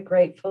I'm very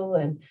grateful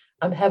and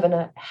I'm having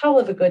a hell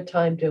of a good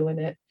time doing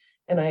it.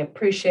 And I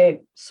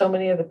appreciate so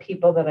many of the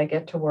people that I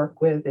get to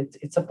work with.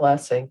 It's a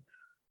blessing.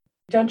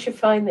 Don't you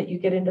find that you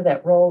get into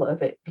that role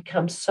of it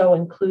becomes so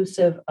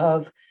inclusive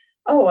of,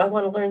 oh, I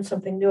want to learn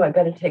something new. I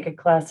better take a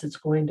class that's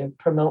going to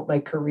promote my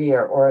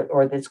career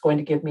or that's going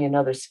to give me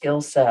another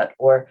skill set.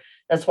 Or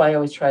that's why I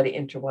always try to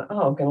intertwine,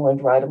 I'm going to learn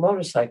to ride a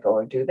motorcycle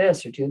or do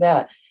this or do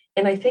that.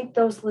 And I think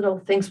those little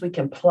things we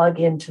can plug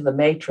into the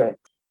matrix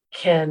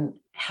can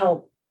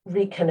help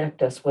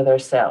reconnect us with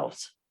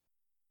ourselves.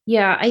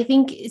 Yeah, I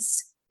think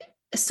it's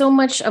so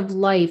much of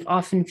life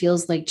often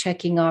feels like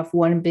checking off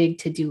one big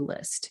to-do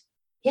list.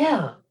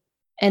 Yeah.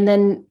 And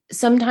then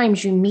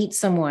sometimes you meet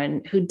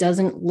someone who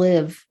doesn't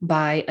live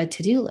by a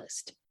to-do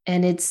list.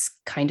 And it's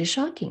kind of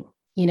shocking,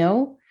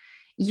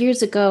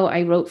 Years ago,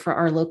 I wrote for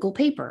our local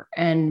paper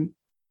and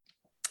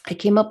I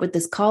came up with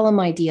this column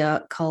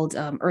idea called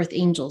Earth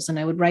Angels, and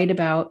I would write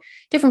about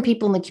different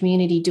people in the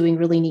community doing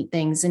really neat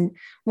things. And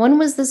one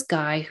was this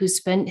guy who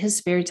spent his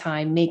spare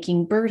time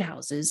making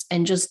birdhouses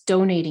and just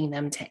donating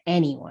them to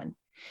anyone.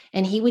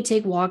 And he would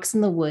take walks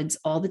in the woods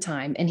all the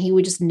time, and he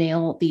would just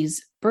nail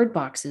these bird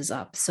boxes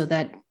up so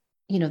that,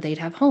 they'd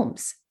have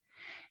homes.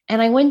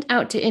 And I went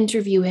out to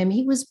interview him.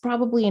 He was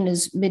probably in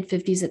his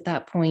mid-50s at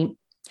that point,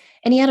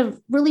 and he had a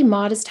really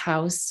modest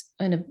house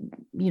and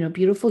a,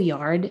 beautiful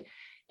yard.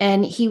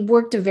 and he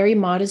worked a very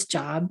modest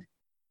job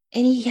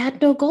and he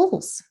had no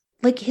goals.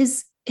 Like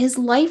his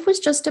life was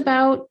just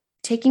about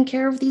taking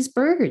care of these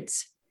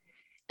birds.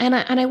 And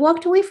I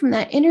walked away from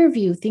that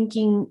interview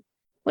thinking,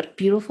 what a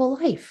beautiful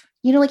life.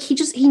 Like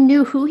he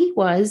knew who he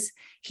was.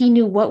 He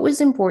knew what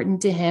was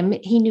important to him.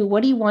 He knew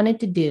what he wanted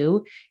to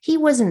do. He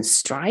wasn't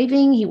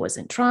striving. He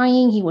wasn't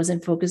trying. He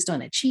wasn't focused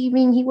on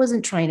achieving. He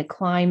wasn't trying to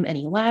climb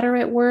any ladder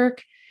at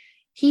work.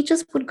 He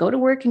just would go to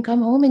work and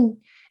come home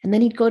and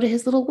then he'd go to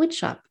his little wood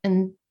shop.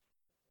 And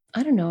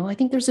I don't know, I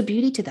think there's a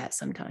beauty to that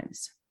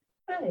sometimes.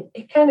 Right.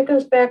 It kind of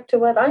goes back to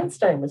what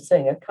Einstein was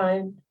saying,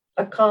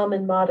 a calm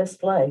and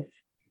modest life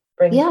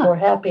brings more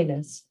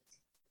happiness.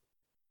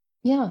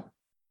 Yeah.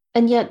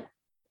 And yet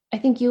I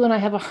think you and I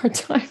have a hard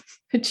time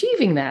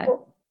achieving that.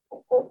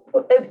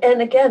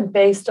 And again,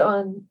 based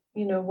on,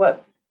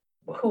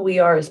 who we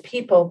are as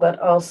people, but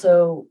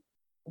also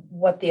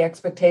what the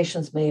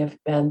expectations may have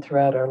been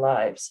throughout our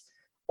lives.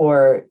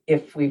 Or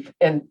if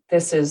and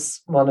this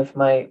is one of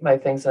my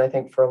things that I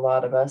think for a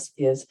lot of us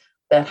is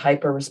that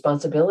hyper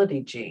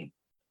responsibility gene.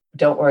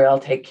 Don't worry, I'll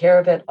take care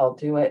of it. I'll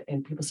do it.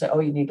 And people say, oh,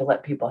 you need to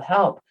let people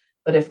help.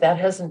 But if that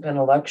hasn't been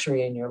a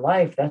luxury in your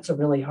life, that's a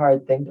really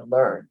hard thing to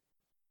learn.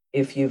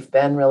 If you've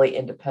been really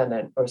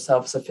independent or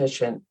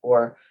self-sufficient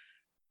or,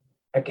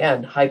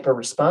 again, hyper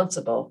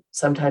responsible,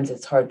 sometimes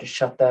it's hard to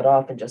shut that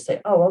off and just say,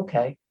 oh,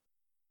 okay,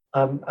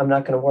 I'm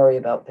not going to worry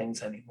about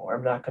things anymore.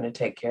 I'm not going to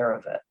take care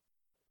of it.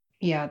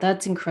 Yeah,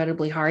 that's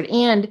incredibly hard.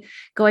 And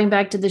going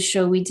back to the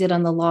show we did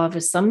on the law of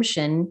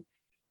assumption,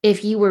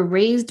 if you were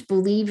raised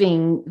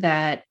believing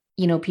that,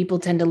 people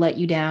tend to let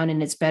you down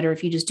and it's better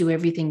if you just do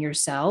everything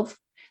yourself,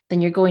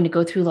 then you're going to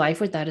go through life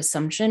with that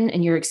assumption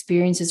and your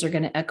experiences are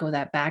going to echo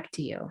that back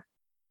to you.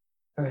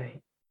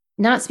 Right.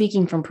 Not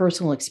speaking from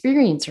personal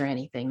experience or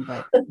anything,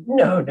 but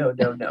no.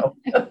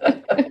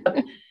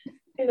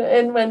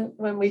 And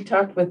when we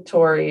talked with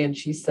Tori and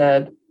she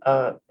said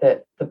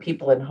that the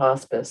people in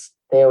hospice,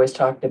 they always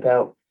talked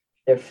about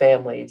their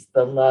families,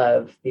 the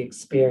love, the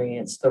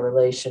experience, the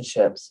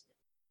relationships.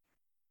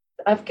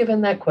 I've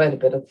given that quite a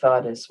bit of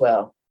thought as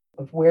well,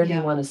 of where do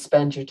you want to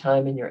spend your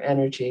time and your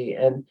energy?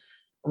 And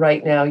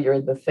right now you're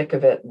in the thick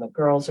of it and the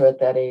girls are at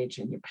that age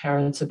and your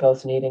parents are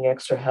both needing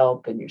extra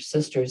help and your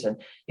sisters,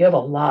 and you have a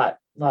lot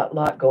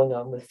going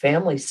on with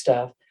family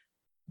stuff,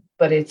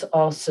 but it's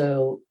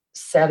also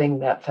setting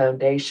that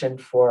foundation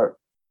for,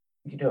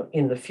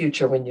 in the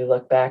future when you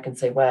look back and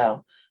say,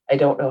 wow, I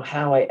don't know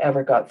how I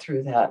ever got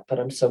through that, but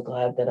I'm so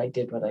glad that I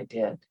did what I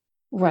did.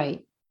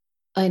 Right.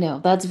 I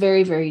know that's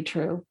very, very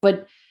true.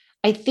 But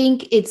I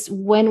think it's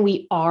when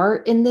we are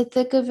in the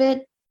thick of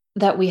it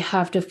that we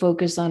have to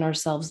focus on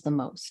ourselves the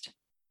most.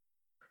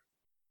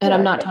 And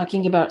I'm not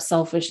talking about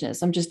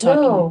selfishness. I'm just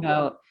talking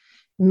about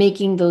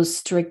making those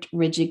strict,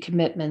 rigid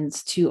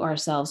commitments to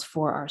ourselves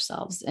for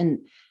ourselves. And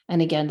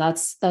again,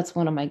 that's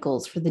one of my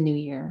goals for the new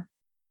year.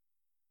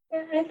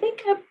 I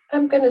think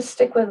I'm going to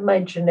stick with my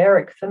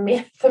generic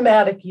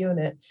thematic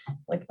unit.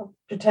 Like I'll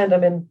pretend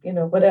I'm in,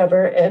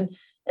 whatever. And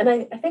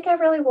I think I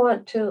really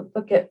want to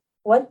look at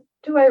what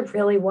do I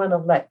really want to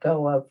let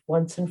go of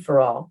once and for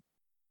all.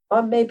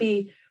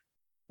 Maybe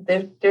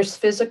there's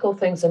physical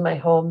things in my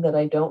home that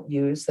I don't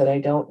use, that I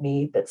don't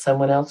need, that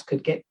someone else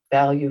could get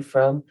value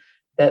from,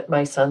 that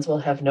my sons will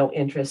have no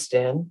interest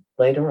in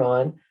later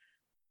on.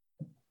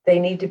 They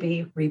need to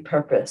be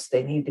repurposed.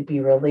 They need to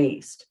be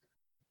released.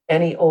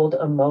 Any old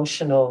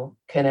emotional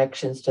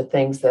connections to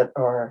things that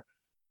are,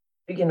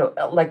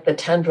 like the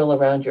tendril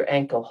around your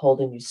ankle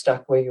holding you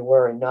stuck where you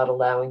were and not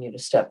allowing you to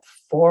step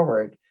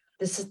forward.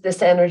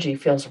 This energy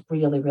feels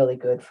really, really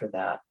good for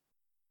that.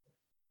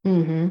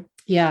 Mm-hmm.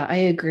 Yeah, I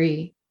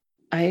agree.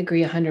 I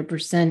agree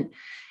 100%.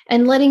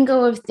 And letting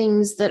go of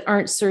things that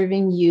aren't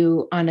serving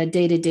you on a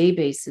day-to-day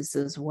basis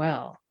as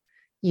well.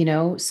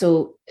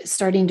 So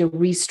starting to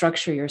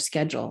restructure your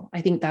schedule.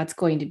 I think that's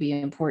going to be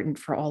important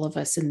for all of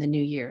us in the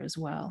new year as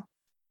well.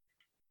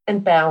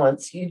 And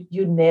balance. You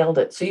nailed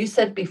it. So you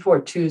said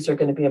before 2s are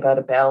going to be about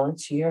a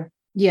balance year.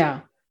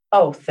 Yeah.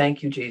 Oh,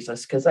 thank you,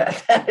 Jesus, because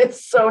that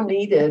is so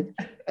needed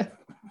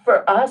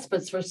for us,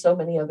 but for so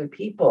many other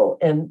people.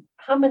 And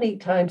how many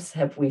times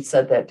have we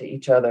said that to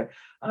each other?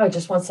 Oh, I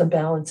just want some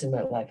balance in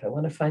my life. I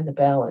want to find the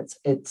balance.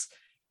 It's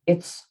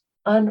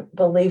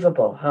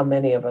unbelievable how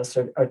many of us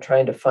are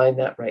trying to find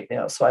that right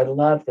now. So I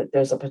love that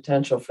there's a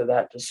potential for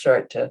that to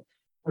start to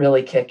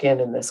really kick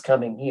in this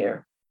coming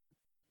year.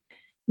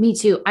 Me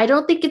too. I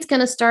don't think it's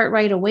going to start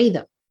right away,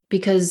 though,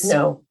 because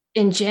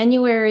in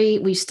January,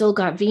 we've still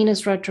got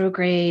Venus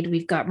retrograde.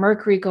 We've got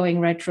Mercury going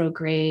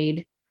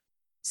retrograde.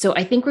 So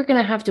I think we're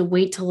going to have to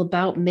wait till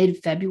about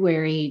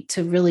mid-February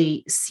to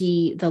really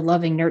see the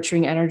loving,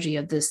 nurturing energy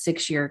of this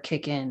 6-year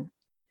kick in.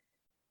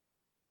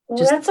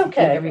 Well, that's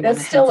okay.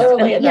 That's still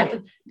early. Yeah,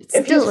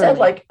 if you said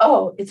like,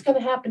 oh, it's going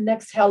to happen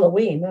next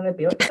Halloween, then I'd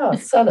be like, oh,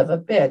 son of a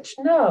bitch.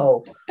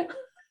 No.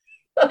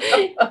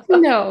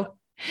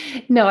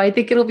 No, I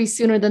think it'll be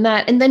sooner than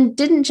that. And then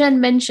didn't Jen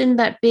mention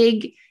that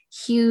big,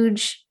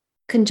 huge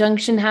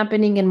conjunction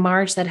happening in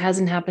March that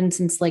hasn't happened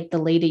since like the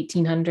late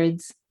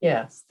 1800s.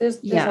 Yes, there's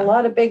a Yeah.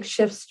 lot of big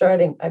shifts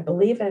starting, I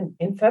believe,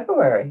 in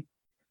February.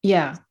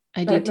 Yeah,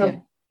 I do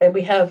too. And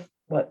we have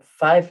what,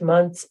 5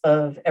 months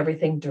of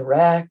everything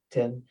direct,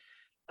 and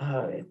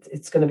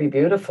it's going to be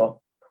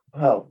beautiful.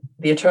 Well,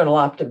 the eternal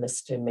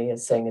optimist in me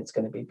is saying it's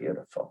going to be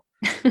beautiful.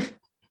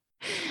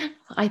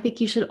 I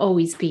think you should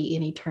always be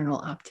an eternal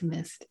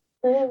optimist.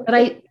 Yeah, But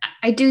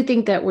I do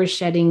think that we're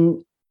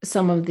shedding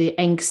some of the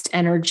angst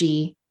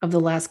energy of the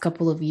last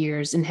couple of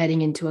years and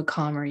heading into a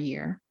calmer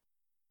year.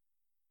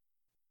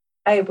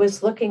 I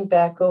was looking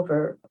back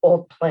over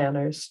old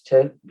planners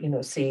to,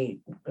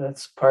 see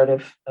that's part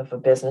of a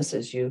business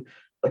is you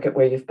look at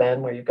where you've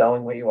been, where you're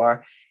going, where you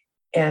are.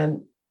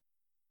 And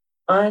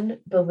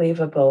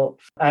unbelievable.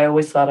 I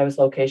always thought I was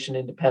location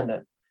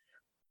independent,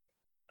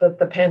 but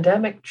the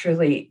pandemic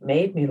truly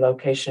made me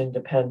location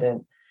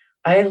independent.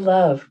 I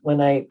love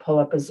when I pull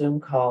up a Zoom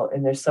call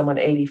and there's someone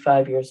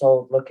 85 years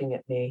old looking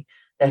at me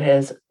that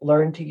has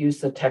learned to use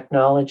the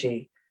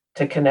technology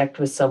to connect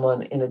with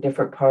someone in a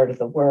different part of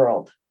the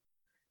world,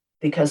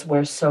 because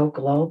we're so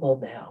global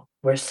now.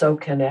 We're so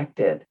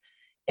connected.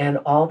 And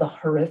all the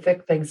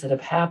horrific things that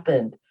have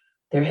happened,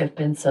 there have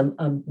been some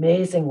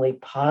amazingly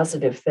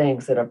positive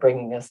things that are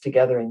bringing us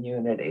together in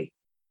unity.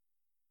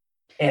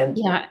 And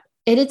yeah,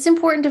 and it's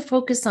important to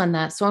focus on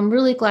that. So I'm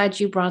really glad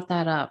you brought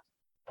that up.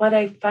 what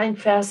I find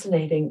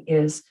fascinating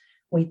is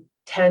we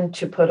tend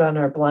to put on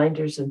our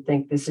blinders and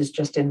think this is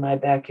just in my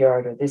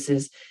backyard, or this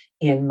is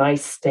in my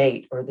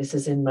state, or this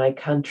is in my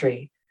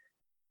country.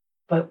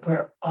 But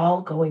we're all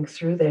going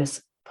through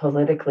this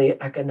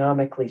politically,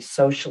 economically,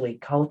 socially,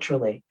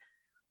 culturally.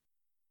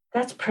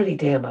 That's pretty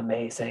damn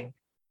amazing.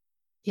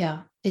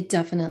 Yeah, it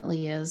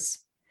definitely is.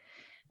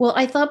 Well,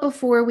 I thought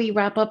before we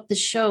wrap up the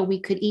show, we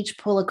could each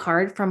pull a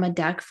card from a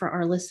deck for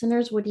our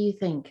listeners. What do you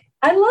think?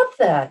 I love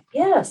that.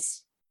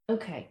 Yes.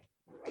 Okay.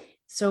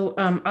 So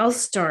I'll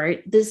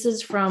start. This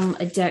is from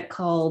a deck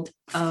called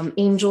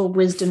Angel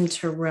Wisdom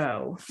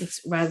Tarot.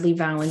 It's Radley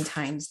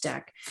Valentine's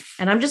deck.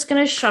 And I'm just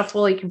going to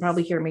shuffle. You can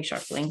probably hear me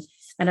shuffling.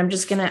 And I'm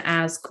just going to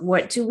ask,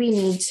 what do we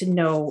need to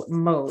know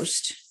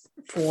most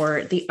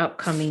for the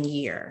upcoming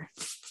year?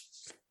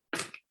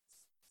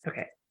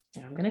 Okay.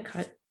 Now I'm going to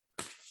cut.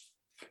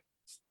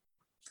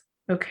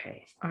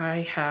 Okay.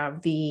 I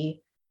have the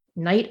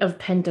Knight of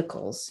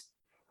Pentacles.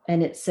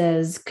 And it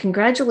says,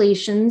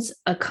 congratulations,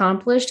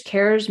 accomplished,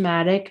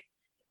 charismatic,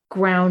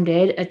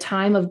 grounded, a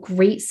time of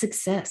great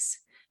success,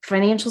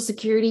 financial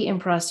security and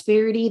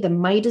prosperity, the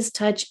Midas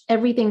touch,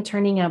 everything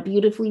turning out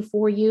beautifully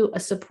for you, a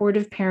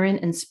supportive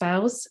parent and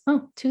spouse.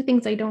 Oh, two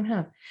things I don't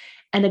have.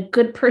 And a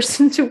good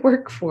person to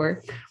work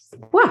for.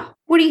 Wow.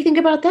 What do you think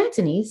about that,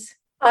 Denise?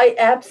 I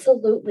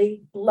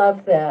absolutely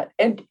love that.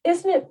 And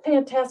isn't it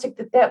fantastic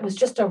that that was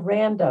just a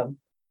random?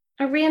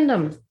 A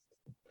random.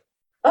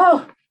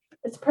 Oh,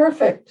 it's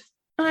perfect.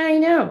 I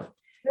know.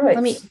 Right.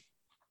 Let me,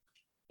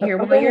 here,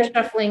 while you're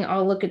shuffling,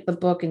 I'll look at the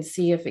book and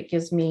see if it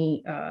gives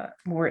me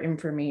more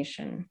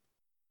information.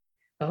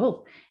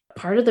 Oh,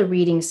 part of the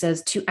reading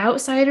says, to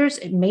outsiders,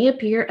 it may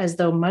appear as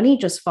though money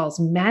just falls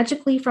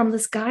magically from the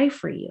sky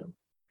for you.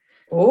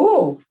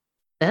 Oh,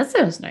 that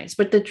sounds nice.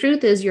 But the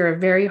truth is, you're a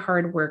very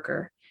hard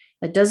worker.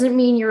 That doesn't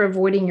mean you're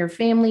avoiding your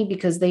family,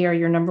 because they are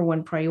your number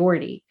one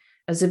priority.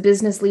 As a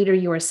business leader,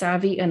 you are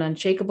savvy and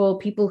unshakable.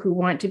 People who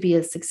want to be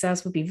a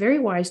success would be very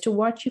wise to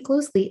watch you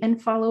closely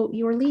and follow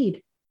your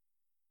lead.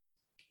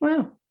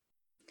 Wow.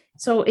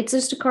 So it's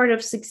just a card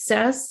of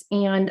success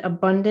and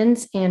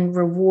abundance and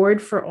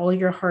reward for all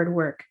your hard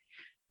work.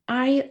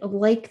 I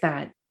like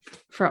that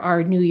for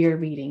our New Year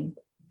reading.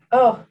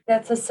 Oh,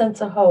 that's a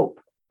sense of hope,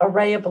 a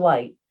ray of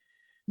light.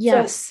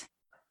 Yes. So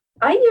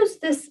I use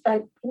this,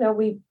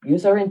 we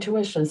use our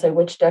intuition, say,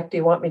 which deck do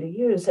you want me to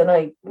use? And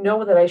I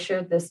know that I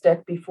shared this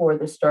deck before,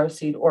 the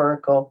Starseed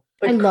Oracle.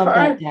 I love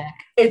that deck.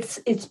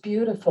 It's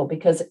beautiful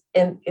because,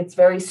 and it's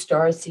very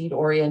starseed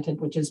oriented,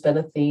 which has been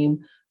a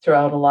theme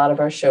throughout a lot of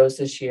our shows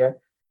this year.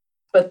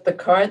 But the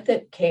card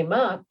that came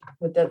up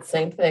with that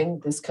same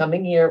thing this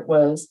coming year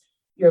was,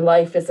 your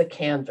life is a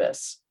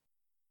canvas.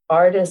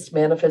 Artist,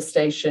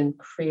 manifestation,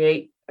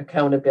 create,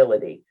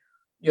 accountability.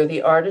 You're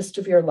the artist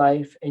of your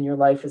life, and your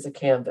life is a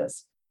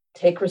canvas.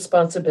 Take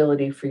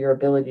responsibility for your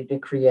ability to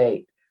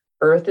create.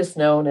 Earth is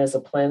known as a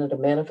planet of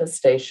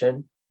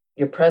manifestation.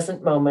 Your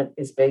present moment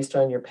is based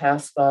on your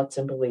past thoughts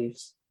and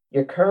beliefs.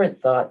 Your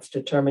current thoughts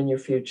determine your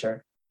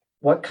future.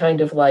 What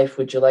kind of life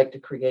would you like to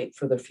create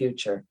for the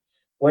future?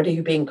 What are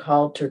you being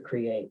called to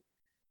create?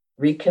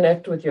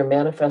 Reconnect with your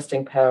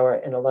manifesting power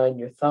and align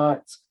your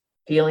thoughts,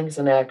 feelings,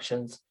 and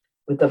actions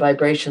with the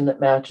vibration that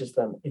matches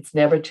them. It's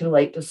never too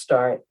late to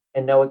start,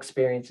 and no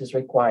experience is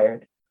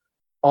required.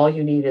 All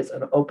you need is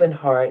an open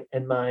heart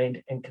and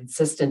mind and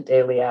consistent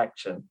daily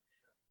action.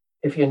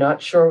 If you're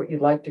not sure what you'd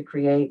like to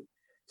create,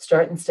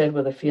 start instead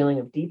with a feeling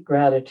of deep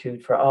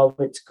gratitude for all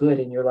that's good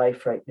in your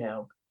life right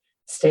now.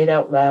 State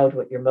out loud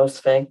what you're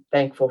most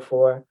thankful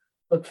for.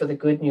 Look for the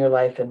good in your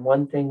life, and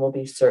one thing will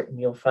be certain: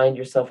 you'll find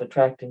yourself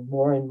attracting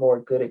more and more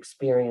good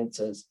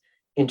experiences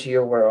into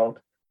your world.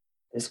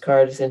 This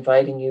card is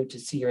inviting you to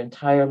see your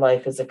entire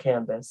life as a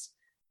canvas,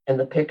 and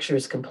the picture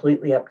is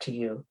completely up to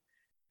you.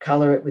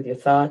 Color it with your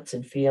thoughts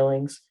and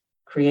feelings.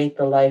 Create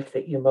the life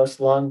that you most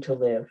long to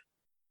live.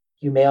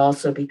 You may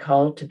also be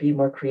called to be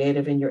more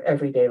creative in your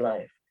everyday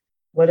life.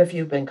 What have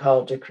you been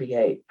called to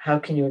create? How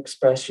can you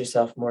express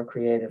yourself more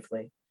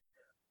creatively?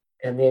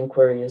 And the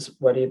inquiry is,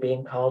 what are you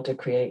being called to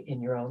create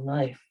in your own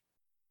life?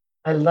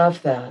 I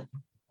love that.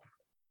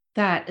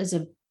 That is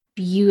a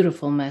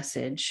beautiful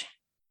message.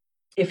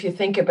 If you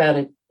think about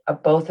it,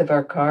 both of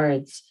our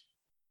cards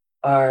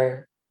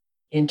are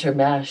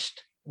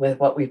intermeshed with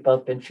what we've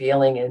both been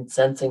feeling and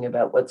sensing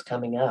about what's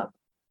coming up.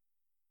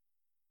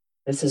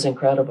 This is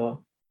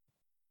incredible.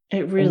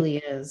 It really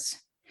is.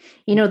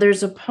 You know,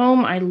 there's a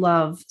poem I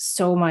love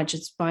so much.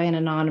 It's by an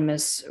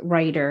anonymous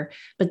writer,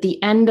 but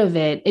the end of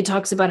it, it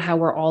talks about how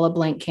we're all a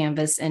blank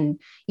canvas, and,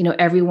 you know,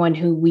 everyone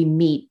who we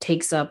meet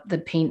takes up the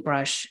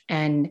paintbrush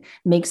and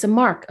makes a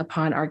mark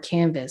upon our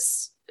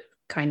canvas,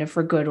 kind of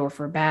for good or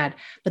for bad.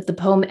 But the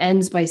poem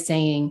ends by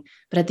saying,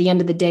 but at the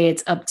end of the day,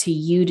 it's up to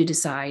you to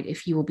decide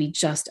if you will be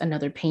just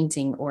another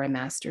painting or a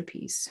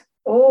masterpiece.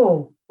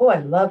 Oh, I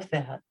love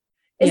that.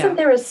 Isn't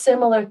there a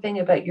similar thing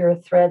about you're a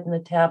thread in the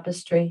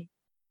tapestry?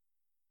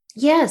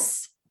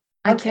 Yes.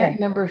 I can't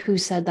remember who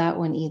said that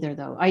one either,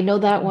 though. I know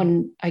that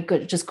one I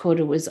could just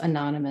quoted was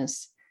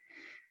anonymous,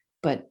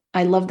 but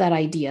I love that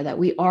idea that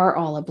we are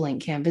all a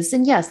blank canvas.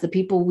 And yes, the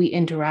people we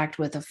interact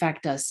with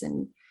affect us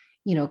and,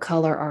 you know,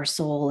 color our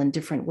soul in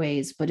different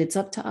ways, but it's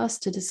up to us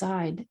to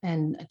decide.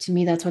 And to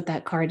me, that's what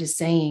that card is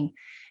saying.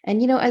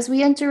 And, you know, as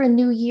we enter a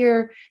new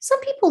year, some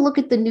people look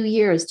at the new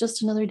year as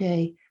just another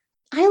day.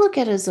 I look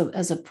at it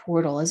as a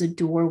portal, as a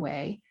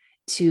doorway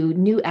to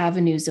new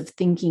avenues of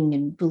thinking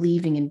and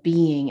believing and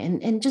being,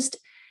 and just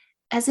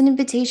as an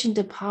invitation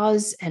to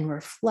pause and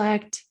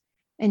reflect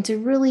and to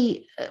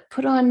really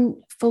put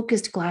on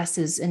focused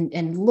glasses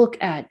and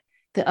look at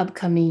the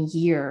upcoming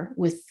year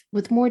with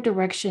more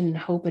direction and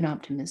hope and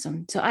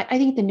optimism. So I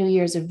think the new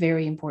year is a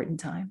very important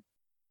time.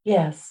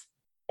 Yes.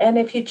 And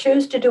if you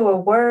choose to do a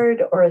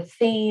word or a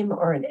theme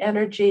or an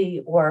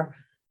energy or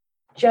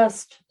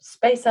just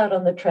space out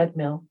on the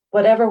treadmill,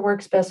 whatever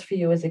works best for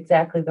you is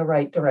exactly the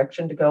right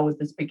direction to go with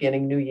this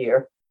beginning new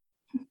year.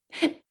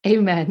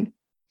 Amen.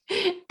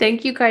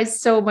 Thank you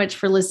guys so much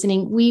for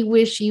listening. We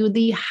wish you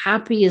the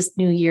happiest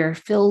new year,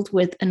 filled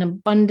with an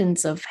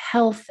abundance of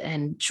health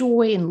and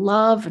joy and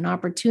love and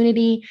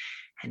opportunity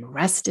and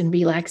rest and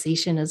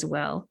relaxation as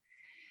well.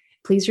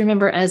 Please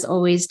remember, as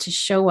always, to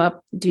show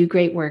up, do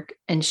great work,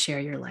 and share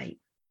your light.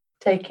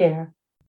 Take care.